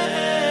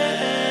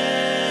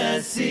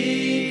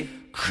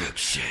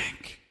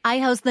Cruikshank. I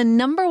host the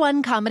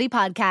 #1 comedy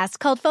podcast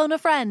called Phone a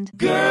Friend.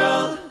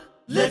 Girl,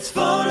 let's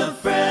phone a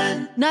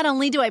friend. Not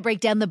only do I break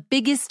down the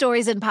biggest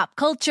stories in pop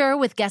culture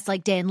with guests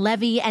like Dan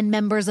Levy and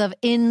members of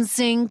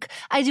NSYNC,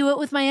 I do it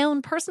with my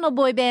own personal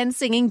boy band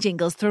singing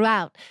jingles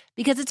throughout.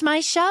 Because it's my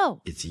show.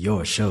 It's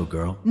your show,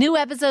 girl. New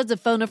episodes of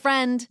Phone a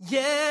Friend.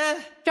 Yeah.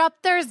 Drop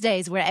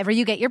Thursdays wherever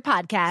you get your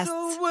podcasts.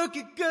 So work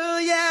it, girl,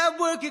 yeah,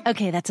 work it.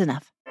 Okay, that's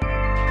enough.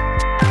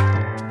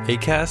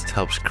 Acast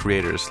helps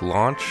creators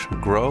launch,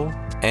 grow,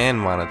 and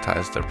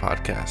monetize their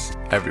podcasts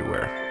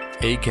everywhere.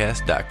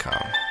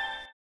 Acast.com.